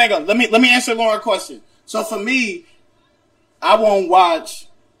 But okay, hang on. Let me answer Lauren's question. So for me, I won't watch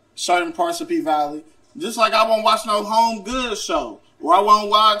certain parts of P-Valley, just like I won't watch no Home Goods show, or I won't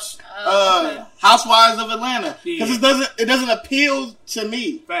watch Okay. Housewives of Atlanta because Yeah. it doesn't appeal to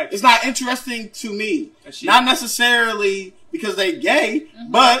me. Facts. It's not interesting to me. That shit. Not necessarily because they gay,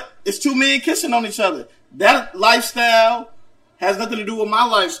 but it's two men kissing on each other. That lifestyle has nothing to do with my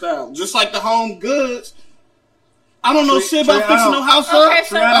lifestyle. Just like the Home Goods. I don't know shit about fixing no house up. Okay,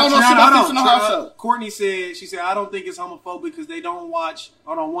 so- I don't know shit about fixing no house Triana- up. Courtney said, she said, I don't think it's homophobic because they don't watch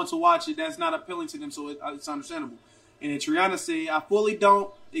or don't want to watch it. That's not appealing to them, so it's understandable. And then Triana said, I fully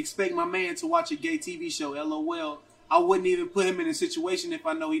don't expect my man to watch a gay TV show. LOL. I wouldn't even put him in a situation if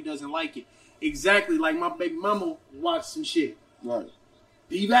I know he doesn't like it. Exactly like my baby mama watched some shit. Right.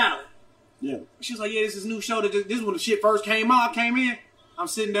 P-Valley. Yeah. She was like, yeah, this is a new show. This is when the shit first came out. I came in. I'm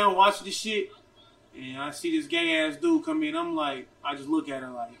sitting down watching this shit. And I see this gay ass dude come in. I'm like, I just look at her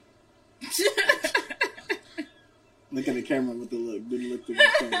like, Look at the camera with the look. Didn't look through the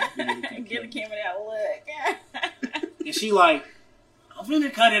camera. Give the camera that look. and she like, I'm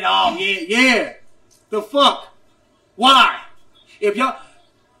finna cut it off. Yeah. The fuck? Why? If y'all,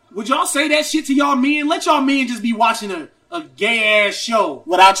 would y'all say that shit to y'all men? Let y'all men just be watching a gay ass show.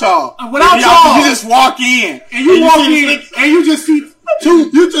 Without y'all. Without If y'all. You just walk in. And you walk see in this- and you just see two.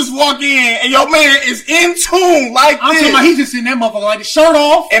 You just walk in and your man is in tune like I'm this. talking about he just sitting that motherfucker like the shirt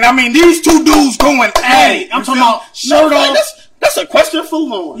off. And I mean, these two dudes going at Hey, it. I'm You talking feel about me? shirt off. That's a question for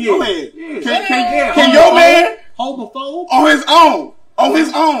Lauren. Go ahead. Yeah. Can your man homophobe? on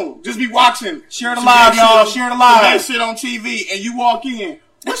his own, just be watching? Share the some live, gay y'all. shit- Share the some live. gay shit on TV, and you walk in.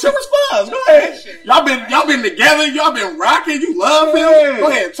 What's your response? Go ahead. Y'all been together. Y'all been rocking. You love him. Yeah. Go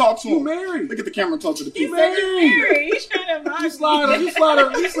ahead, talk to You him. married. Look at the camera. Talk to the people. Married. He's trying to He mock slid her.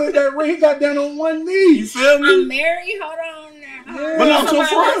 me. He slid that ring. He got down on one You knee. feel me? I'm married. Hold on now. Yeah. But no, so Somebody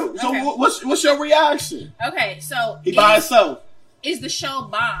for else. real. So Okay. what's your reaction? Okay, so He by himself. is the show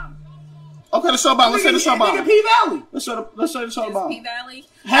bomb? Okay, the show about. Let's say the show Nigga about. P-Valley. Let's say the show Is about. P-Valley?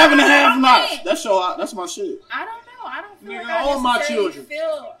 Half and a half I knots. wouldn't- That show out. That's my shit. I don't know. I don't feel Nigga, like I all my necessarily children.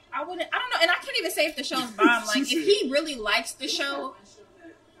 feel. I wouldn't. I don't know, and I can't even say if the show's bomb. Like if he really likes the show,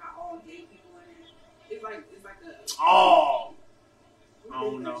 Not all gay people in it. It's like a. Oh. I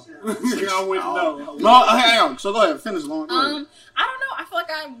don't know. I wouldn't know. No, hang on. So go ahead. Finish, Lauren. Go ahead. I don't know. I feel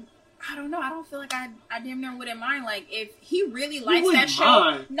like I don't know. I don't feel like I damn near wouldn't mind. Like if he really likes that wouldn't show,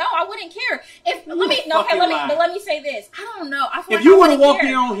 mind. no, I wouldn't care. If You let me a no, okay, fucking let liar. me say this. I don't know. I feel If like you I would have wouldn't walked care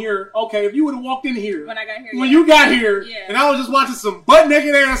in on here, okay, if you would have walked in here when I got here, when yeah. you got here, Yeah. and I was just watching some butt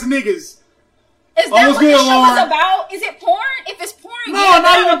naked ass niggas. Is Oh, that what's what the good, show Lauren? is about? Is it porn? If it's porn, No, yeah, not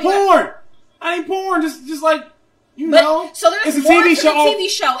that even would be like- porn. I ain't porn. Just like you But know. so there's it's a more TV to show. the TV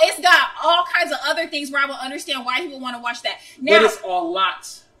show. It's got all kinds of other things where I will understand why he would want to watch that. Now, But it's a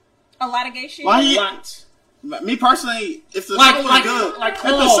lot. a lot of gay shit. Why A he- lot. Me personally, if the Like- show is like- good, like if the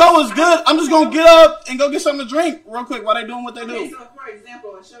Claw. show is good, I'm just gonna get up and go get something to drink real quick while they doing what they Okay, do. so for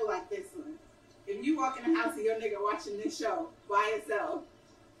example, a show like this one, if you walk in the house and your nigga watching this show by himself,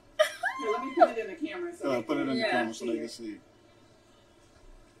 here, let me put it in the camera so they Put it in the Yeah. camera so they can see.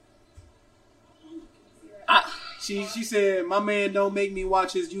 She said, my man don't make me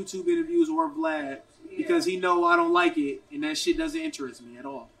watch his YouTube interviews or Vlad because he know I don't like it and that shit doesn't interest me at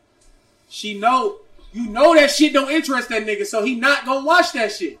all. You know that shit don't interest that nigga, so he not gonna watch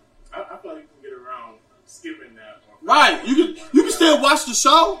that shit. I feel like you can get around skipping that one. Right, you can still watch the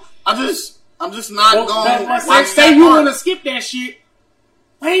show. I'm just not going. Say you want to skip that shit.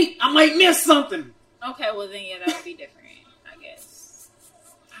 Wait, I might miss something. Okay, well then yeah, that would be different, I guess.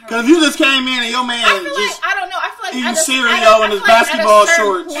 Because if you just came in and your man I feel just like I don't know. I feel like eating cereal in his basketball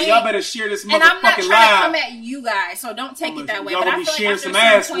shorts, Hey, y'all better share this and I'm not motherfucking trying to live. come at you guys, so don't take it that way. Y'all But gonna I be feel like sharing after some a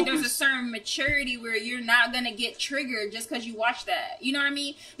certain ass point, there's a whoopings. certain maturity where you're not gonna get triggered just because you watch that. You know what I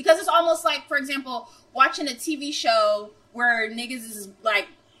mean? Because it's almost like, for example, watching a TV show where niggas is like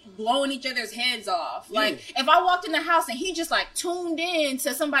blowing each other's heads off. Like if I walked in the house and he just like tuned in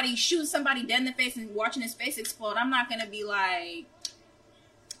to somebody shooting somebody dead in the face and watching his face explode, I'm not gonna be like,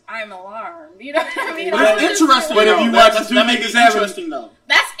 I'm alarmed. You know what I mean? But that's interesting. But if though. you watch that, two that makes niggas it having- interesting though.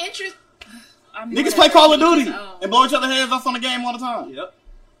 That's interesting. Niggas play Call of Duty and blow each other's heads off on the game all the time. Yep.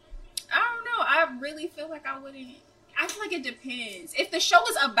 I don't know. I really feel like I wouldn't. I feel like it depends. If the show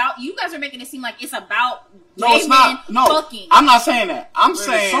is about, you guys are making it seem like it's about. No, it's not. No, fucking. I'm not saying that. I'm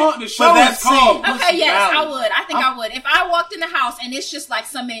saying the for show that is called scene. Okay, yes, Valley. I would. I think I would. If I walked in the house and it's just like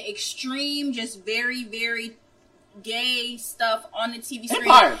some extreme, just very, very gay stuff on the TV screen,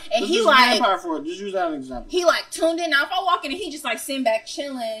 Empire. and Just he use like Empire for it. Just use that as an example. he like tuned in. Now, if I walk in and he just like sitting back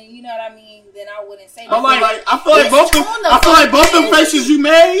chilling, you know what I mean? Then I wouldn't say But that. I feel like He's both them. tuned the I feel like fuck both them in. faces you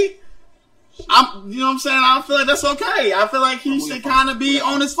made. You know what I'm saying? I feel like that's okay. I feel like he should kind of be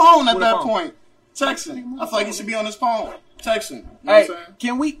on his phone at that point, texting. I feel like he should be on his phone, texting. You know Hey, what I'm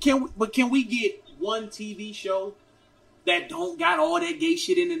saying? can we get one TV show that don't got all that gay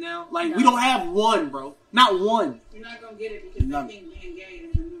shit in it now? Like, No. we don't have one, bro. Not one. You're not gonna get it because No. they think being gay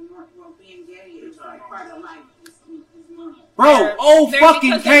is the new norm. Well, being gay is like part of life. It's normal. Bro, They're- oh they're- fucking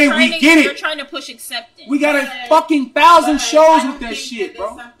because they're K, trying we to- get They're it. trying to push acceptance. We got a But- fucking 1,000 But shows I with don't that think shit, that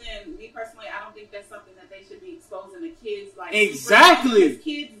bro. that's something, me personally, I don't think that's something that they should be exposing to kids. Like Exactly.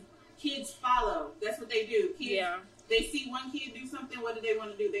 because kids follow. That's what they do. Kids, Yeah. they see one kid do something. What do they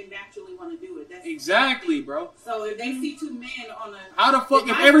want to do? They naturally want to do it. That's Exactly, bro. So if they see two men on a How the fuck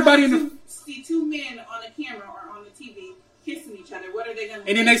if my everybody in son the see two men on a camera or on the TV kissing each other, what are they gonna?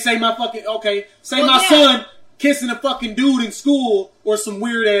 and then do? they say my fucking say Well, my yeah. son kissing a fucking dude in school or some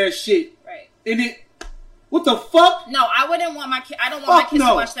weird ass shit. Right. And then what the fuck? No, I wouldn't want my kid. I don't want Fuck my kids no.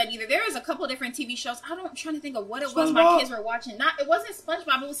 to watch that either. There is a couple different TV shows. I'm trying to think of what it was my SpongeBob? kids were watching. It wasn't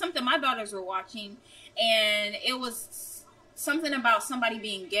SpongeBob. It was something my daughters were watching, and it was something about somebody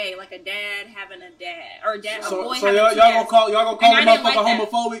being gay, like a dad having a dad or a dad a So, boy so having y'all two gonna dads. call And I a didn't motherfucker like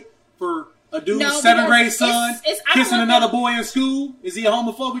that. homophobic for a dude's No, 7th grade because son I don't kissing want another that- boy in school? Is he a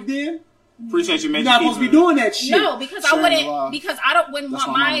homophobic then? Appreciate you You're making. not supposed to be doing that shit. No, because I Sharing the wouldn't. love. Because I wouldn't That's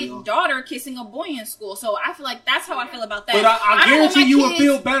want my my mom, daughter kissing a boy in school. So I feel like that's how I feel about that. But I don't want guarantee my you would kids-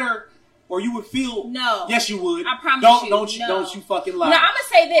 feel better, or you would feel. No. Yes, you would. I promise don't, you, Don't you? no. Don't you fucking lie. Now, I'm going to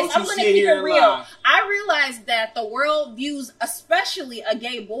say this. Don't I'm you going to sit keep here it and real. lie. I realize that the world views, especially a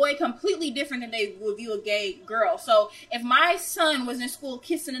gay boy, completely different than they would view a gay girl. So if my son was in school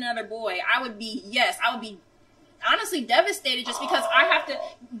kissing another boy, I would be honestly devastated just because I have to.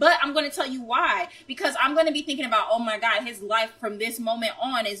 But I'm going to tell you why. Because I'm going to be thinking about, oh my God, his life from this moment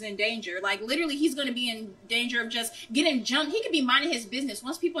on is in danger. Like literally, he's going to be in danger of just getting jumped. He could be minding his business.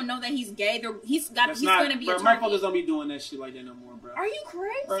 Once people know that he's gay, he's going to be bro, a motherfuckers target. don't be doing that shit like that no more, bro. Are you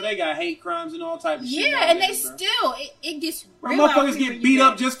crazy? Bro, they got hate crimes and all type of shit. Yeah, and they nowadays, bro. still it gets Bro, real out motherfuckers here get when beat you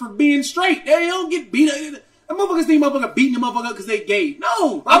up gay. just for being straight. They don't get beat up. The motherfuckers think motherfucker beating the motherfucker up because they gay.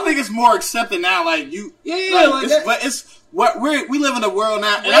 No, I think it's more accepted now. Like you, Yeah, like it's, that- but it's what we live in a world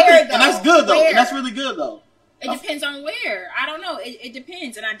now, and Where, and that's good though, Where? and that's really good though. It depends on where. I don't know. It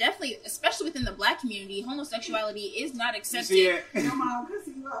depends, and I definitely, especially within the black community, homosexuality is not accepted. See, Your mom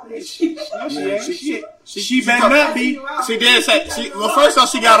cussing you out. This shit. no, she Yeah, ain't. she- She better not be. She did say. Well, first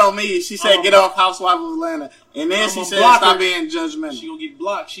off, she got on me. She said, "Get off Housewife of Atlanta," and then I'm she gonna said, block "Stop her. being judgmental." She gonna get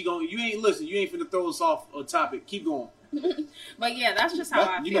blocked. You ain't listen. You ain't finna throw us off a topic. Keep going. But yeah, that's just how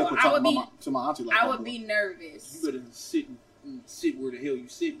I You feel. better quit I would talking be, to my auntie like I that, would bro. be nervous. You better sit where the hell you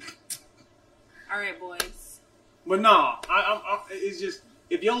sit. All right, boys. But nah, it's just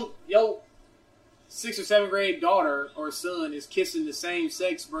if your 6th or 7th grade daughter or son is kissing the same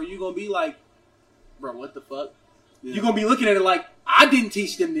sex, bro, you gonna be like, bro, what the fuck? Yeah. You're gonna be looking at it like, I didn't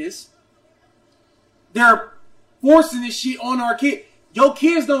teach them this. They're forcing this shit on our kid. Your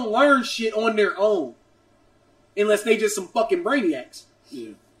kids don't learn shit on their own unless they just some fucking brainiacs. Yeah.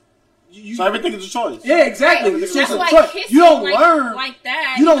 You- So everything is a choice. yeah, exactly. Right. It's That's just a why choice. kissing You don't like, learn like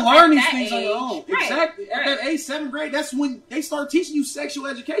that. You don't at learn these that things on your own. age. Right. Exactly. At Right. that age, 7th grade, that's when they start teaching you sexual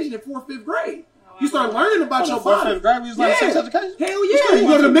education in 4th, 5th grade. Oh, You start learning about your body. Fifth grade, we was like sex education. Hell yeah. You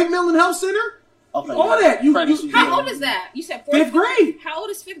go to the McMillan Health Center. Okay. All that. Pregnancy, How yeah. old is that? You said 5th grade. How old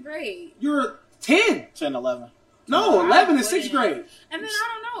is 5th grade? You're 10. 10, 11. No, I 11 is wouldn't. 6th grade. And then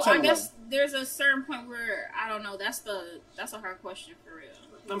I don't know. 10, I guess there's a certain point where I don't know. That's a hard question for real.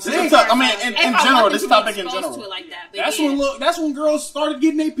 I'm It's saying, tough. I mean, in general, this topic in exposed to general. it like that. But that's when girls started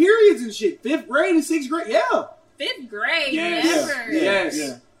getting their periods and shit. 5th grade and 6th grade, yeah. 5th grade, Yes. never.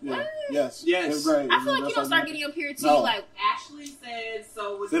 Yes. What? Yes. Yes. Fifth grade. I feel like you That's don't start like- getting your period till you No. like. Ashley said,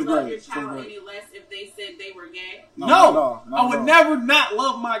 so would Fifth you love grade, your child fifth grade. any less if they said they were gay? No, not at all. Not I at would all. never not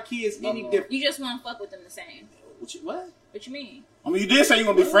love my kids any different. You just want to fuck with them the same. What? What you mean? I mean, you did say you're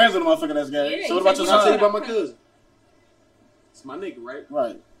gonna be friends with a motherfucker that's gay. Yeah, so you what about said your I'll tell you son? about my cousin. It's my nigga, right?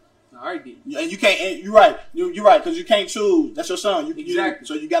 Right. All right, then. And you can't. And you're right. You're right because you can't choose. That's your son. Exactly.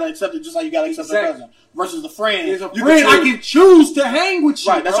 So you gotta accept it just like you gotta accept your Exactly. cousin. Versus the friend. There's a you friend I choose. can choose to hang with you.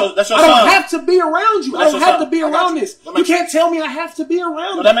 Right, that's bro. your- that's your I don't son. have to be around you. I That's don't your have son. to be I got around you. this. That You makes can't tell me I have to be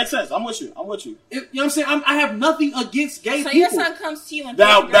around No, it. that makes sense. I'm with you. I'm with you. You know what I'm saying? I have nothing against gay So people. your son comes to you in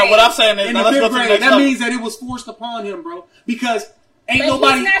Now, 5th grade. what I'm saying is, in now the let's go 5th to the grade, next that level. means that it was forced upon him, bro. Because ain't But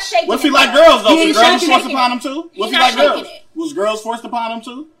nobody. he's not shaking What if he it, like though. girls though? He Was ain't girls shaking forced it. upon him too? He's What if he not like girls? shaking it. Was girls forced upon him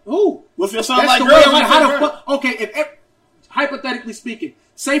too? Who? What if your son That's like the girls? way. Like, in how fifth the grade? fuck? Okay, if hypothetically speaking,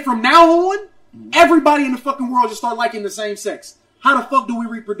 say from now on, everybody in the fucking world just start liking the same sex. How the fuck do we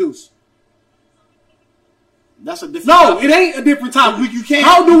reproduce? That's a different. No, topic. it ain't a different topic. You can't.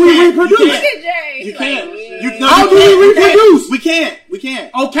 How do You we can't. You reproduce? Look can't. at Jay. You He's can't. like, No, How you do we can't. reproduce? We can't. We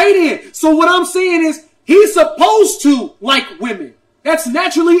can't. Okay then. So what I'm saying is he's supposed to like women. That's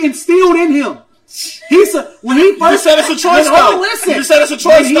naturally instilled in him. When he first just said it's a choice, Hold on, though. listen. You just said it's a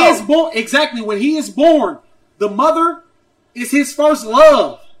choice, When he though. is born, exactly. When he is born, the mother is his first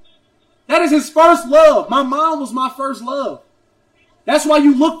love. That is his first love. My mom was my first love. That's why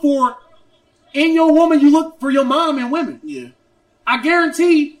you look for in your woman. You look for your mom in women. Yeah. I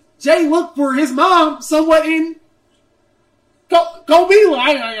guarantee Jay looked for his mom somewhat in Kobe.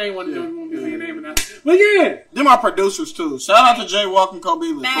 I ain't want to say a name of that. But yeah. Them are producers too. Shout out to Jay Walker and Kobe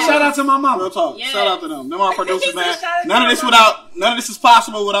Lee. Man. Shout out to my mama. Real talk. Yes. Shout out to them. Them are producers, He said man. shout out to None of my this mama. none of this is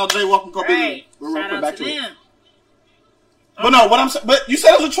possible without Jay Walker and Kobe Lee. Right. We'll Shout put out back to to it. them. But no, what I'm saying, but you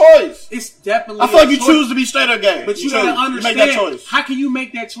said it was a choice. It's definitely I feel like you choice. choose to be straight or gay. But you gotta choose. understand, You make that choice. how can you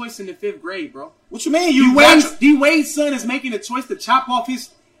make that choice in the 5th grade, bro? What you mean? D Wade's son is making a choice to chop off his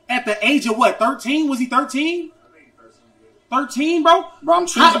at the age of what? 13? Was he 13? 13, bro. Bro, I'm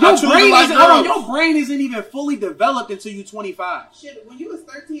choosing. Your I'm choosing brain like isn't- hold on, girls. your brain isn't even fully developed until you're 25. Shit, when you was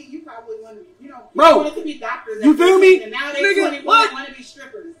 13, you probably wanted, Bro, you wanted to be doctors. you at feel 13, me? And now they Nigga, 21 what? and want to be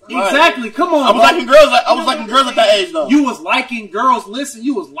strippers. Right. Exactly. Come on, I was bro. liking girls. I was liking girls at that age though. You was liking girls. Listen,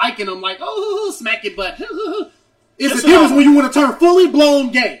 you was liking them like, oh, smack it, but it's Yes, a difference I- when you want to turn fully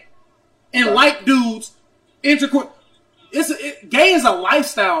blown gay and like dudes. Intercourse. Gay is a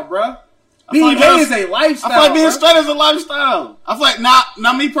lifestyle, bro. Being like gay that's- is a lifestyle. I feel like being bruh. straight is a lifestyle. I feel like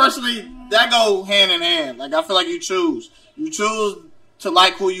not me personally. That go hand in hand. Like I feel like you choose to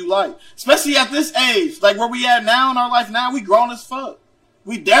like who you like, especially at this age. Like where we at now in our life now, we grown as fuck.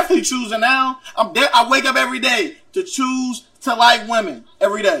 We definitely choosing now. I wake up every day to choose to like women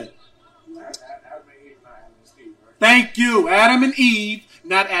every day. Thank you, Adam and Eve,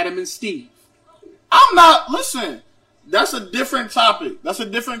 not Adam and Steve. I'm not. Listen, that's a different topic. That's a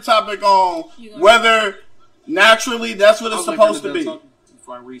different topic on whether naturally that's what it's supposed to be.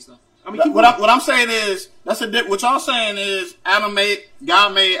 Before I read stuff. I mean, What I'm saying is what y'all saying is God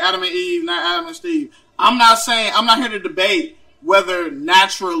made Adam and Eve, not Adam and Steve. I'm not here to debate whether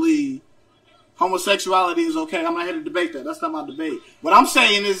naturally homosexuality is okay. I'm not here to debate that. That's not my debate. What I'm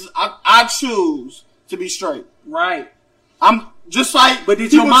saying is I choose to be straight. right. I'm just like. But did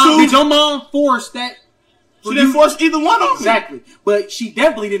people your mom force that? She didn't force either one of me. Exactly. But she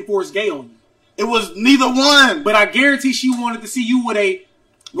definitely didn't force gay on you. It was neither one. But I guarantee she wanted to see you with a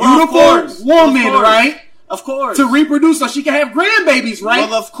Well, of beautiful course. woman, Of course. right? Of course. To reproduce so she can have grandbabies, right?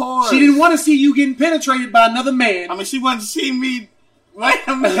 Well, of course. She didn't want to see you getting penetrated by another man. I mean, she wanted to see me. Wait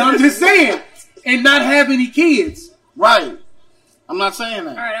a minute. I'm just saying. And not have any kids. Right. I'm not saying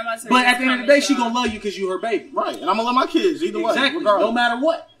that. All right, I'm about to But at the end of the day, she comment, gonna love you because you her baby. Right. And I'm going to love my kids either way. Exactly. Regardless. No matter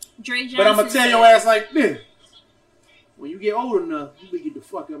what. Dre Johnson But I'm gonna tell your said- ass like this. When you get old enough, you can get the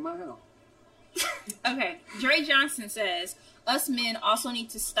fuck out of my house. Okay, Dre Johnson says, us men also need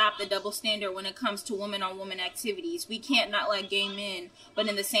to stop the double standard when it comes to women-on-woman activities. We can't not like gay men, but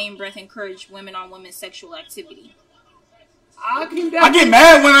in the same breath encourage women-on-women sexual activity. I get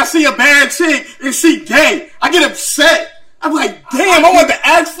mad when I see a bad chick and she gay. I get upset. I'm like, damn, I want to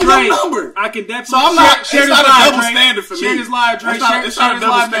ask for your number. I can definitely. So I'm not. Share It's this not a live, double Dre. standard for me. Share this live, Dre. It's not Share a this double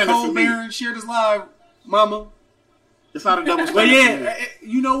live, standard Nicole for me. Barron. Share this live, mama. It's not a double standard. But for me. yeah,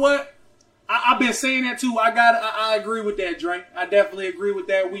 you know what? I've been saying that too. I agree with that, Dre. I definitely agree with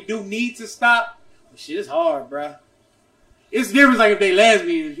that. We do need to stop. But shit is hard, bruh. It's different like if they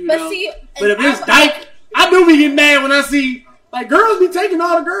lesbians, you But know. see, But if it's dyke, I do be getting mad when I see like girls be taking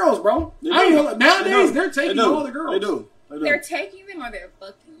all the girls, bro. I ain't gonna, nowadays they're taking all the girls. They do. they're taking them or they're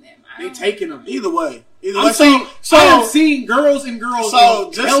fucking them. They taking them. Either way. I'm saying, I have seen girls and girls.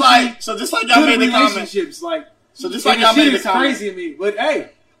 So just like y'all made the comment. Relationships, like So just like y'all made the comment. Crazy to me, but hey,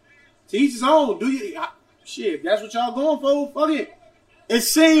 to each his own. Do you shit? That's what y'all going for. Fuck it. It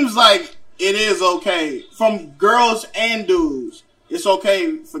seems like it is okay from girls and dudes. It's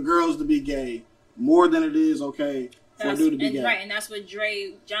okay for girls to be gay more than it is okay for a dude to be gay. Right, and that's what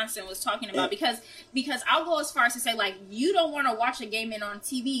Dre Johnson was talking about. Because I'll go as far as to say, like, you don't want to watch a gay man on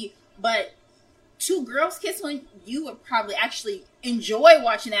TV, but two girls kissing, you would probably actually enjoy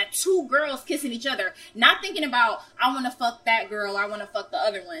watching that. Two girls kissing each other, not thinking about, I want to fuck that girl, I want to fuck the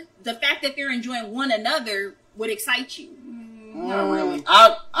other one. The fact that they're enjoying one another would excite you. Not really.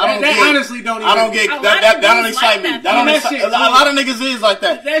 I don't they get, honestly don't. Even, I don't get that. That don't excite me. That don't excite. A lot of niggas is like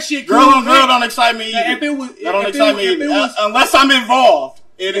that. That shit. Girl on girl don't excite me either. If it was, that don't excite me either. Unless I'm involved.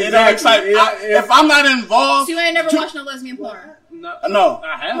 It don't excite me. If I'm not involved, so you ain't never watched no lesbian porn. No,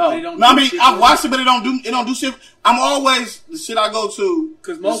 I have. No. They don't. No, I mean, I've watched it, but it don't do shit. I'm always the shit I go to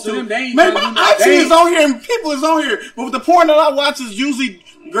because most of them they ain't. Man, my IT is on here and people is on here, but the porn that I watch is usually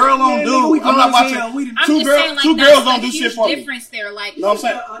girl on dude. I'm not watching two girls don't do shit for me. Difference there, like, know what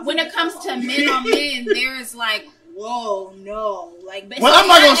I'm saying? When it comes to men on men, there's like, whoa, no, like, but well, I'm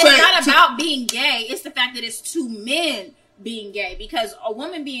not gonna say it's not about being gay. It's the fact that it's two men being gay, because a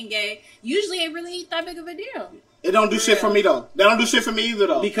woman being gay usually ain't really that big of a deal. It don't do shit for me though. They don't do shit for me either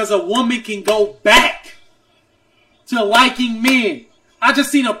though. Because a woman can go back to liking men. I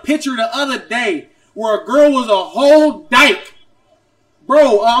just seen a picture the other day where a girl was a whole dyke.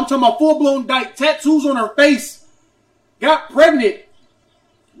 Bro, I'm talking about full-blown dyke. Tattoos on her face. Got pregnant.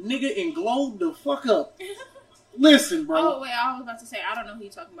 Nigga and glowed the fuck up. Listen, bro. Oh, wait, I was about to say, I don't know who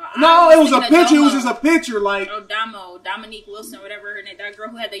you're talking about. No, it was a picture. It was just a picture, like... Oh, Dominique Wilson, whatever her name. That girl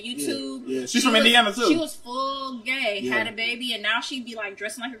who had the YouTube. Yeah. She's from Indiana, too. She was full gay, had a baby, and now she'd be, like,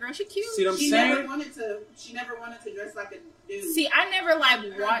 dressing like a girl. She cute. See what I'm saying? She never wanted to dress like a dude. See, I never, like,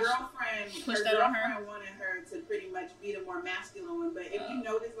 watched... Her girlfriend wanted her to pretty much be the more masculine one, but if you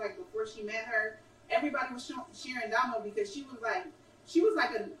notice, like, before she met her, everybody was cheering Damo because she was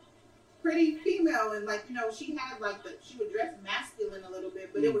like a pretty female, and like, you know, she had like she would dress masculine a little bit,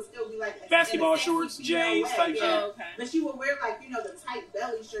 but it would still be like basketball shorts, J's type shit. Oh, okay. But she would wear like, you know, the tight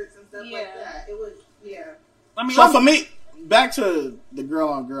belly shirts and stuff like that. It was I mean, so for me, back to the girl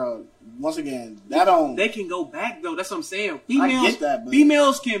on girl. Once again, that don't. They can go back though. That's what I'm saying. I get that, but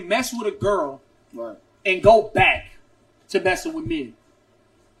females can mess with a girl and go back to messing with men.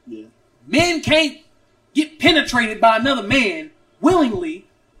 Yeah. Men can't get penetrated by another man willingly.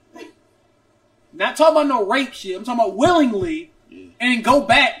 Not talking about no rape shit. I'm talking about willingly and go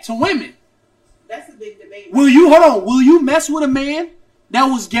back to women. That's a big debate. Will you mess with a man that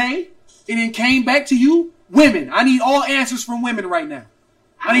was gay and then came back to you? Women. I need all answers from women right now.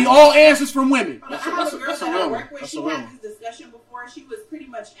 I need all answers from women. I have a girl that I work with. She had this discussion before. She was pretty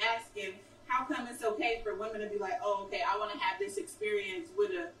much asking, how come it's okay for women to be like, oh, okay, I want to have this experience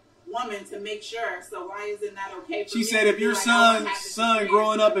with a woman to make sure. So why is it not okay for She said if your son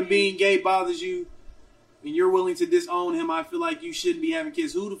growing up and being gay bothers you and you're willing to disown him, I feel like you shouldn't be having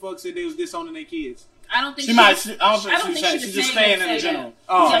kids. Who the fuck said they was disowning their kids? I don't think she's just saying in general.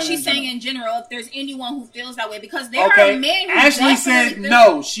 Oh, she's saying in general, if there's anyone who feels that way, because there are men who Ashley said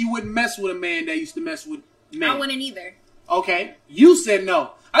no, she wouldn't mess with a man that used to mess with men. I wouldn't either. Okay, you said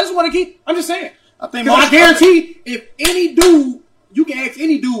no. I just want to keep. I'm just saying. I guarantee if any dude, you can ask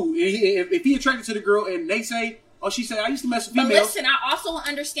any dude if he attracted to the girl and they say, oh, she said I used to mess with females. But listen, I also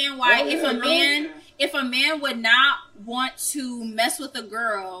understand why if a man would not want to mess with a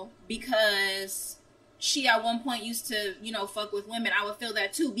girl because she at one point used to, you know, fuck with women, I would feel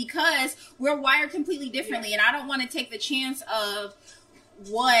that too, because we're wired completely differently, and I don't want to take the chance of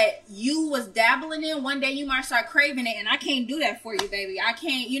what you was dabbling in. One day you might start craving it, and I can't do that for you, baby. I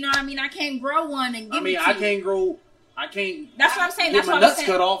can't, you know what I mean? I can't grow one and give it to you. I can't. That's what I'm saying. Get my nuts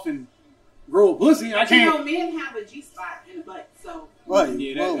cut off and grow a pussy. I can't. You know, men have a G-spot in the butt, so. Right.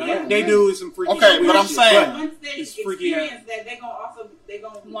 Yeah, they do some freaky shit. Okay, but I'm saying. Once they experience that, they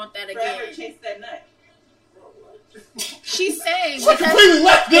gonna want that forever again. chase that nut. She's saying She's right.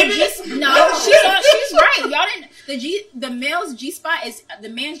 Y'all didn't. The man's G spot is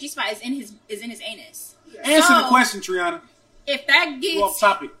in his anus. Answer the question, Triana. If that gets off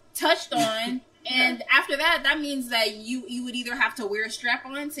topic. touched on, and after that means that you would either have to wear a strap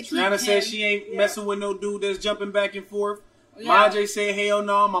on to keep. Triana said she ain't messing with no dude that's jumping back and forth. Yeah. Majay said hell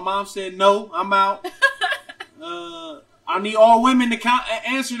no. My mom said no. I'm out. I need all women to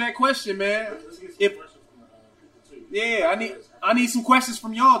answer that question, man. Let's get some If questions from people too. yeah, I need some questions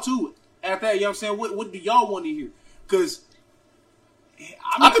from y'all too. After that, you know what I'm saying? What do y'all want to hear? Because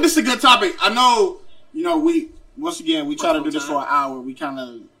I think this is a good topic. I know, we try to do this time. for an hour. We kind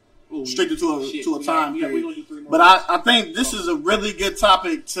of restricted to a time we period. gonna do 3 more. But I think this is a really good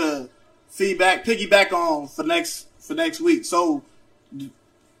topic to piggyback on for next week. So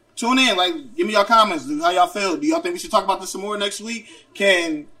tune in, give me your comments. How y'all feel? Do y'all think we should talk about this some more next week?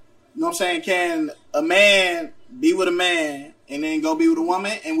 Can a man be with a man and then go be with a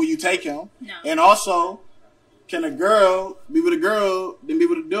woman, and will you take him? No. And also, can a girl be with a girl, then be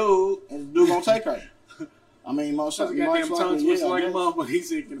with a dude, and the dude gonna take her? I mean, most That's a likely, goddamn tongue twister like a yeah. motherfucker. He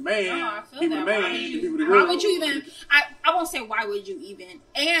said, "Can a man No, I feel be with a that. man? Why and would be with a you? girl?" Why would you even? I won't say why would you even.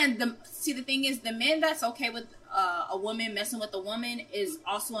 And the thing is, the man that's okay with a woman messing with a woman is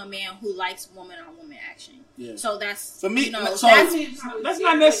also a man who likes woman on woman action. Yeah. So that's For me, so- That's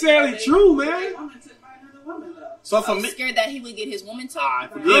not necessarily true, man. So for I'm me, scared that he would get his woman took. Ah,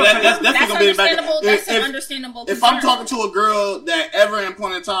 if a yeah, girl that's take- definitely gonna be the back. understandable. That's an understandable. If I'm concern. talking to a girl that ever in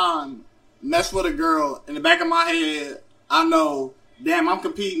point in time mess with a girl, in the back of my head, I know, damn, I'm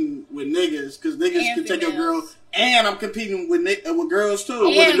competing with niggas because niggas And can take your girl, females. and I'm competing with girls too.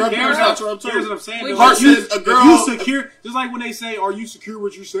 With And the girl girls. turns out to Here's too. what I'm saying. Which though. Versus If a girl- you secure, just like when they say, "Are you secure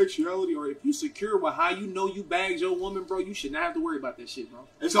with your sexuality?" Or if you secure with how you know you bagged your woman, bro, you should not have to worry about that shit, bro.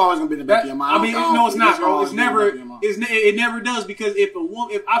 It's always gonna be the back of your mind. I mean, no, it's not, bro. always It's gonna be never. the back of your mind. It never does because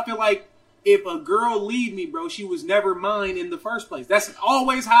if I feel like if a girl leave me, bro, she was never mine in the first place. That's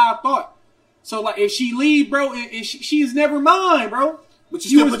always how I thought. So like, if she leave, bro, and she is never mine, bro. But She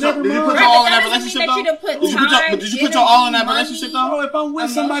you still was put your, never did you put mine. your all in Right, that but that doesn't relationship mean though? that you done put Did you put your time, all in that energy, relationship Bro, though? if I'm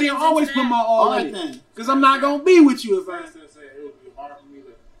with somebody, I Emotions always into put my that. all Alright in it. then. Because I'm not gonna be with you if I. First, say it would be hard for me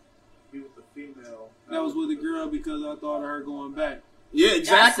to be with the female. That was with a girl because I thought of her going back. Yeah,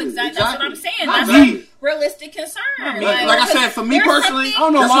 exactly. That's what I'm saying. Not That's me. a realistic concern. me. Like I said, for me there's personally, something- I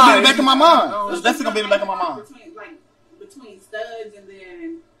don't know that's why. gonna be in the back of my mind. Oh. It's definitely gonna be in the back of my mind. Between studs and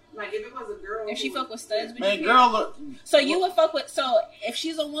then if it was a girl, If she who fuck with studs, would Man, you girl, look. So you would fuck with. So if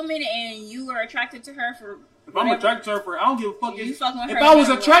she's a woman and you are attracted to her for. If I'm attracted to her, I don't give a fuck. You fucking with If her I was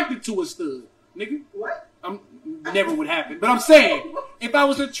no matter attracted to a stud, nigga, What? never would happen. But I'm saying, if I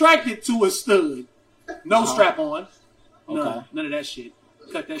was attracted to a stud, no strap on, Okay. none of that shit.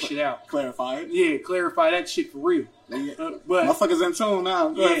 Cut that shit out. Clarify it. Yeah, clarify that shit for real. But Motherfuckers in tune now.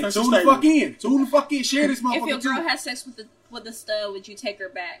 Go ahead, yeah, finish your tune the statement. fuck in. Tune the fuck in. Share this If your motherfucker girl too. has sex with the stud, would you take her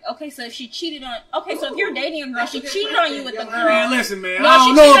back? Okay, so if she cheated on. Okay, so if you're dating a girl, she cheated on you with the girl. Man, listen, man. No, I she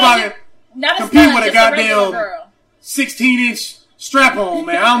don't know cheated about on it. you. Not a Compete stud, with a just a regular goddamn girl. 16-inch strap on,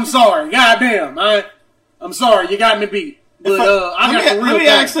 man. I'm sorry. Goddamn. I'm sorry. You got me beat. But I got the real Let me thing.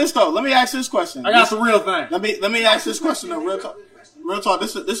 ask this though. Let me ask this question. I got the real thing. Let me ask this question though. Real talk. Real talk.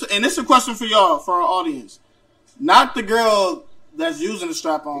 This is a question for y'all, for our audience. Not the girl that's using the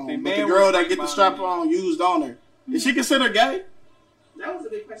strap on, If but they the man girl was that right get the by strap me. on used on her. Is she considered gay? That was a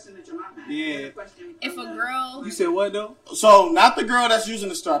big question that your mom had. Yeah. Another question If from a the- girl. You said what though? So not the girl that's using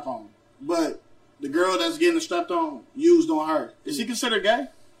the strap on, but the girl that's getting the strap on used on her. Is she considered gay?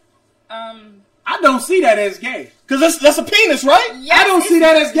 I don't see that as gay. Because that's a penis, right? Yes, I don't see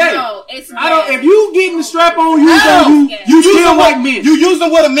that as gay. No, it's. I don't. gay. If you getting the strap on, you How? don't. Yeah. You using still what like men. You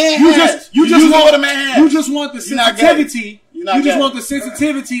using what a man You has. just you using want what a man has. You just want the You're not gay. sensitivity. You're not You just gay. want the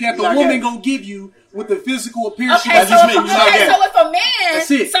sensitivity that the You're not woman gay. gonna give you with the physical appearance. Okay, That's so just if, me. You're not okay, gay. so if a That's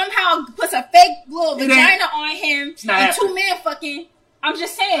man it. somehow puts a fake little It ain't- vagina on him It's not and happening. two men fucking, I'm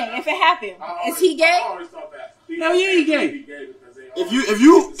just saying, if it happened, I is he I gay? always thought that. No, he ain't gay. Because they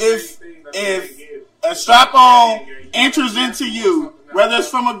If a strap on enters into you, whether it's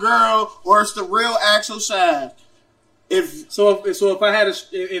from a girl or it's the real actual shaft, So if I had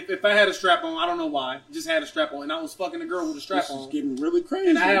a strap on, I don't know why, just had a strap on, and I was fucking a girl with a strap this is on, getting really crazy.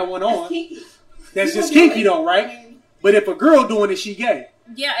 and I had one That's on. kinky. That's just kinky though, right? But if a girl doing it, she gay.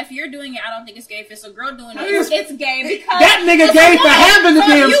 Yeah, if you're doing it, I don't think it's gay. If it's a girl doing it, Yes. it's gay because That nigga it's gay a for woman. having the So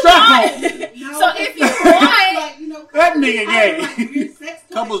damn you strap want- on. No, So if you it's want- like, That nigga gay. like weird sex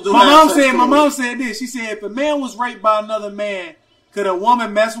toys. Couples do My have mom sex said. My toys. mom said this. She said, if a man was raped by another man, could a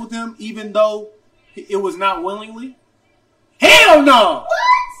woman mess with him even though it was not willingly? Hell no.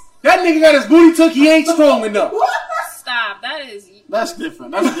 That nigga got his booty took. He ain't strong enough. Stop. That is. That's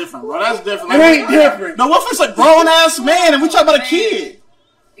different. That's different, bro. That's different. It ain't different. No, what if it's a grown ass man and we talk about a kid?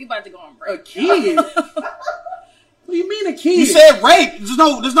 We about to go on A break. kid? What do you mean a kid? You said rape. There's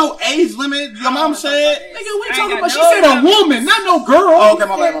no age limit. Your mom said. Nigga, we I ain't talking got about. She no said a comments. woman, not no girl. Oh, okay,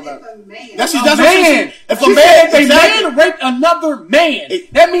 my bad, my bad. It's a man. That's A what she man. said. If She a said man, if a exactly. man raped another man,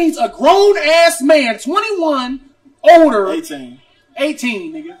 that means a grown ass man, 21, older. 18.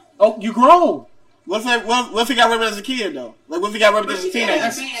 18, nigga. Oh, you grown. What if he got raped as a kid, though? Like, what if he got raped as a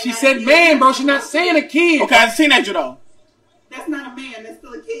teenager? She said man, bro. She's not saying a kid. Okay, as a teenager, though. That's not a man. That's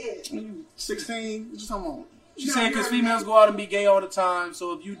still a kid. 16? What you talking about? She said because females go out and be gay all the time.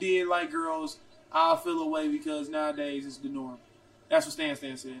 So if you did like girls, I'll feel away because nowadays it's the norm. That's what Stan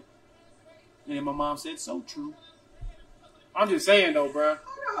said. And then my mom said, so true. I'm just saying, though, bro.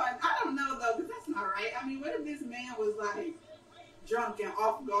 Hold on. I don't know, though, because that's not right. I mean, what if this man was, like, drunk and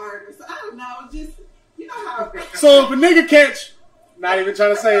off guard or something? I don't know. Just, you know how... So if a nigga catch, not even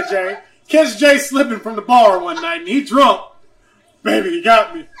trying to say it, Jay, catch Jay slipping from the bar one night and he drunk, baby, he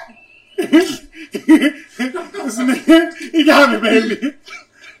got me. This nigga, he got me, baby.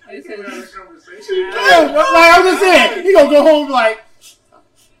 Yeah, like I'm just saying, he gonna go home like,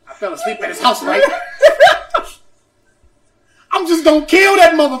 I fell asleep at his house, right? I'm just gonna kill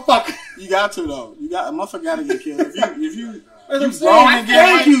that motherfucker. You got to, though. A motherfucker gotta get killed. If you grown and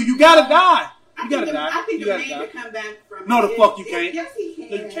get you gotta die. You gotta die. I think You a gotta man die. can come back from No, it. the fuck you can't. Yes, he can.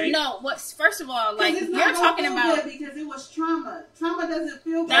 No, you can't. No, first of all, like, It's you're not gonna talking feel about... good because it was trauma. Trauma doesn't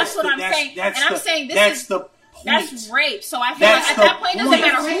feel good. That's what I'm saying. And I'm saying this that's is... the point. That's rape. So I feel That's like at the that point, it doesn't point.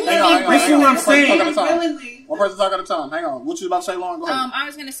 matter who Hang on, This is what I'm saying. Willingly. One person talk at a time. Hang on. What you about to say, Lauren? Go ahead. I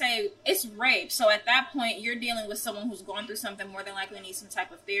was gonna say it's rape. So at that point, you're dealing with someone who's going through something, more than likely needs some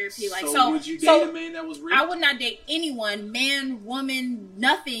type of therapy. Like so, would you date a man that was raped? I would not date anyone, man, woman,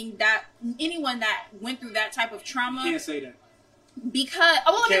 nothing anyone that went through that type of trauma. Can't say that. Because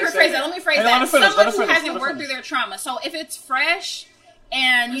let me Can't say rephrase that. that. Let me rephrase Hey, that. let her finish, Someone let her who finish, hasn't let her worked finish. through their trauma. So if it's fresh,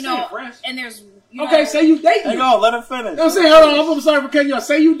 and you I said know, fresh. and there's Okay, say you dating Hang him. on. Let her finish. I'm saying, hold on, I'm sorry for cutting you off.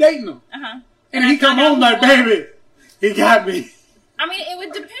 Say you dating him. And he come home like, baby, he got me. I mean, it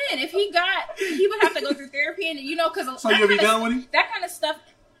would depend. If he would have to go through therapy, and because So you'll be done with him? that kind of stuff.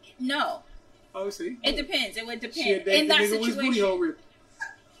 No, Oh, see. it depends. It would depend Shit, in that nigga with his booty hole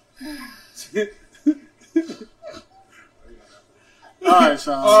situation. ripped. All right,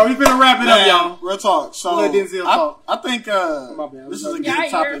 Sean. Oh, we finna wrap it up, y'all. Real talk. So Let Denzel talk. I think My bad. this is a good Yeah,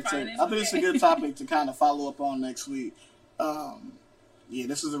 topic. you're fine. I think it's a good topic to kind of follow up on next week. Yeah,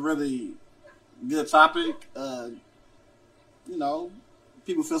 this is a really good topic. You know,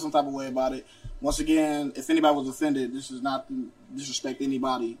 people feel some type of way about it. Once again, if anybody was offended, this is not to disrespect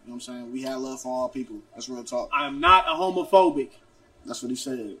anybody. You know what I'm saying? We have love for all people. That's real talk. I'm not a homophobic. That's what he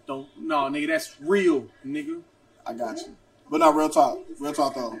said. No, nigga, that's real, nigga. I got you. But no, real talk. Real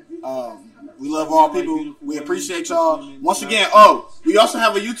talk, though. We love all people. We appreciate y'all. Once again, we also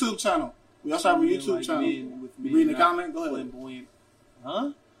have a YouTube channel. You reading the comment? Go ahead.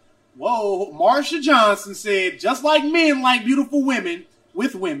 Huh? Whoa, Marsha Johnson said, just like men like beautiful women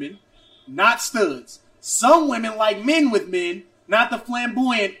with women, not studs. Some women like men with men, not the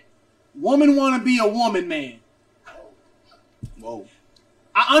flamboyant woman want to be a woman man. Whoa.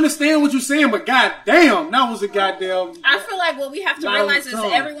 I understand what you're saying, but goddamn, that was a goddamn... I feel like what we have to Not realize is on the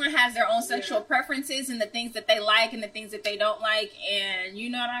that tongue. everyone has their own sexual preferences and the things that they like and the things that they don't like. And you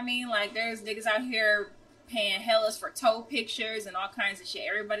know what I mean? Like, there's niggas out here paying hellas for toe pictures and all kinds of shit.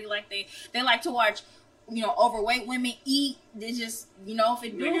 Everybody they like to watch, overweight women eat. They just, if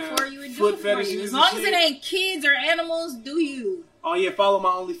it do it for you, it do it for you. As long as it ain't kids or animals, do you? Oh yeah, follow my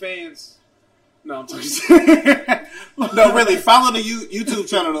OnlyFans. No, I'm talking. No, really, follow the YouTube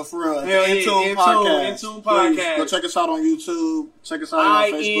channel, though, for real. Hell yeah, Intune Podcast. Intune Please, Podcast. go check us out on YouTube. Check us out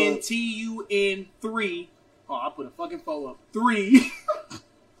on Facebook. INTUN3. Oh, I put a fucking 4 up. 3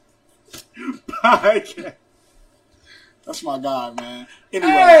 podcast. That's my guy, man.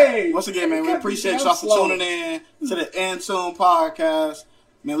 Anyway, Hey! once again, man, we appreciate That y'all was for slow. tuning in to the Intune Podcast.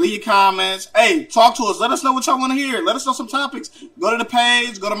 Man, leave your comments. Hey, talk to us. Let us know what y'all want to hear. Let us know some topics. Go to the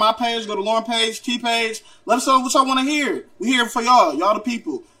page. Go to my page. Go to Lauren page, T page. Let us know what y'all want to hear. We here for y'all. Y'all the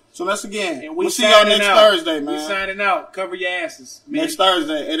people. So that's again. And We'll see y'all next Thursday, We man. signing out. Cover your asses. Man. Next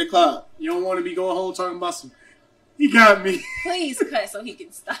Thursday, 8 o'clock. You don't want to be going home talking about some, he got me. Please cut so he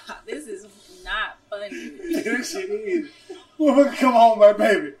can stop. This is not funny. That shit is. Motherfucker come home like,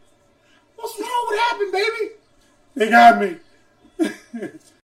 baby. What's wrong? What happened, baby? They got me.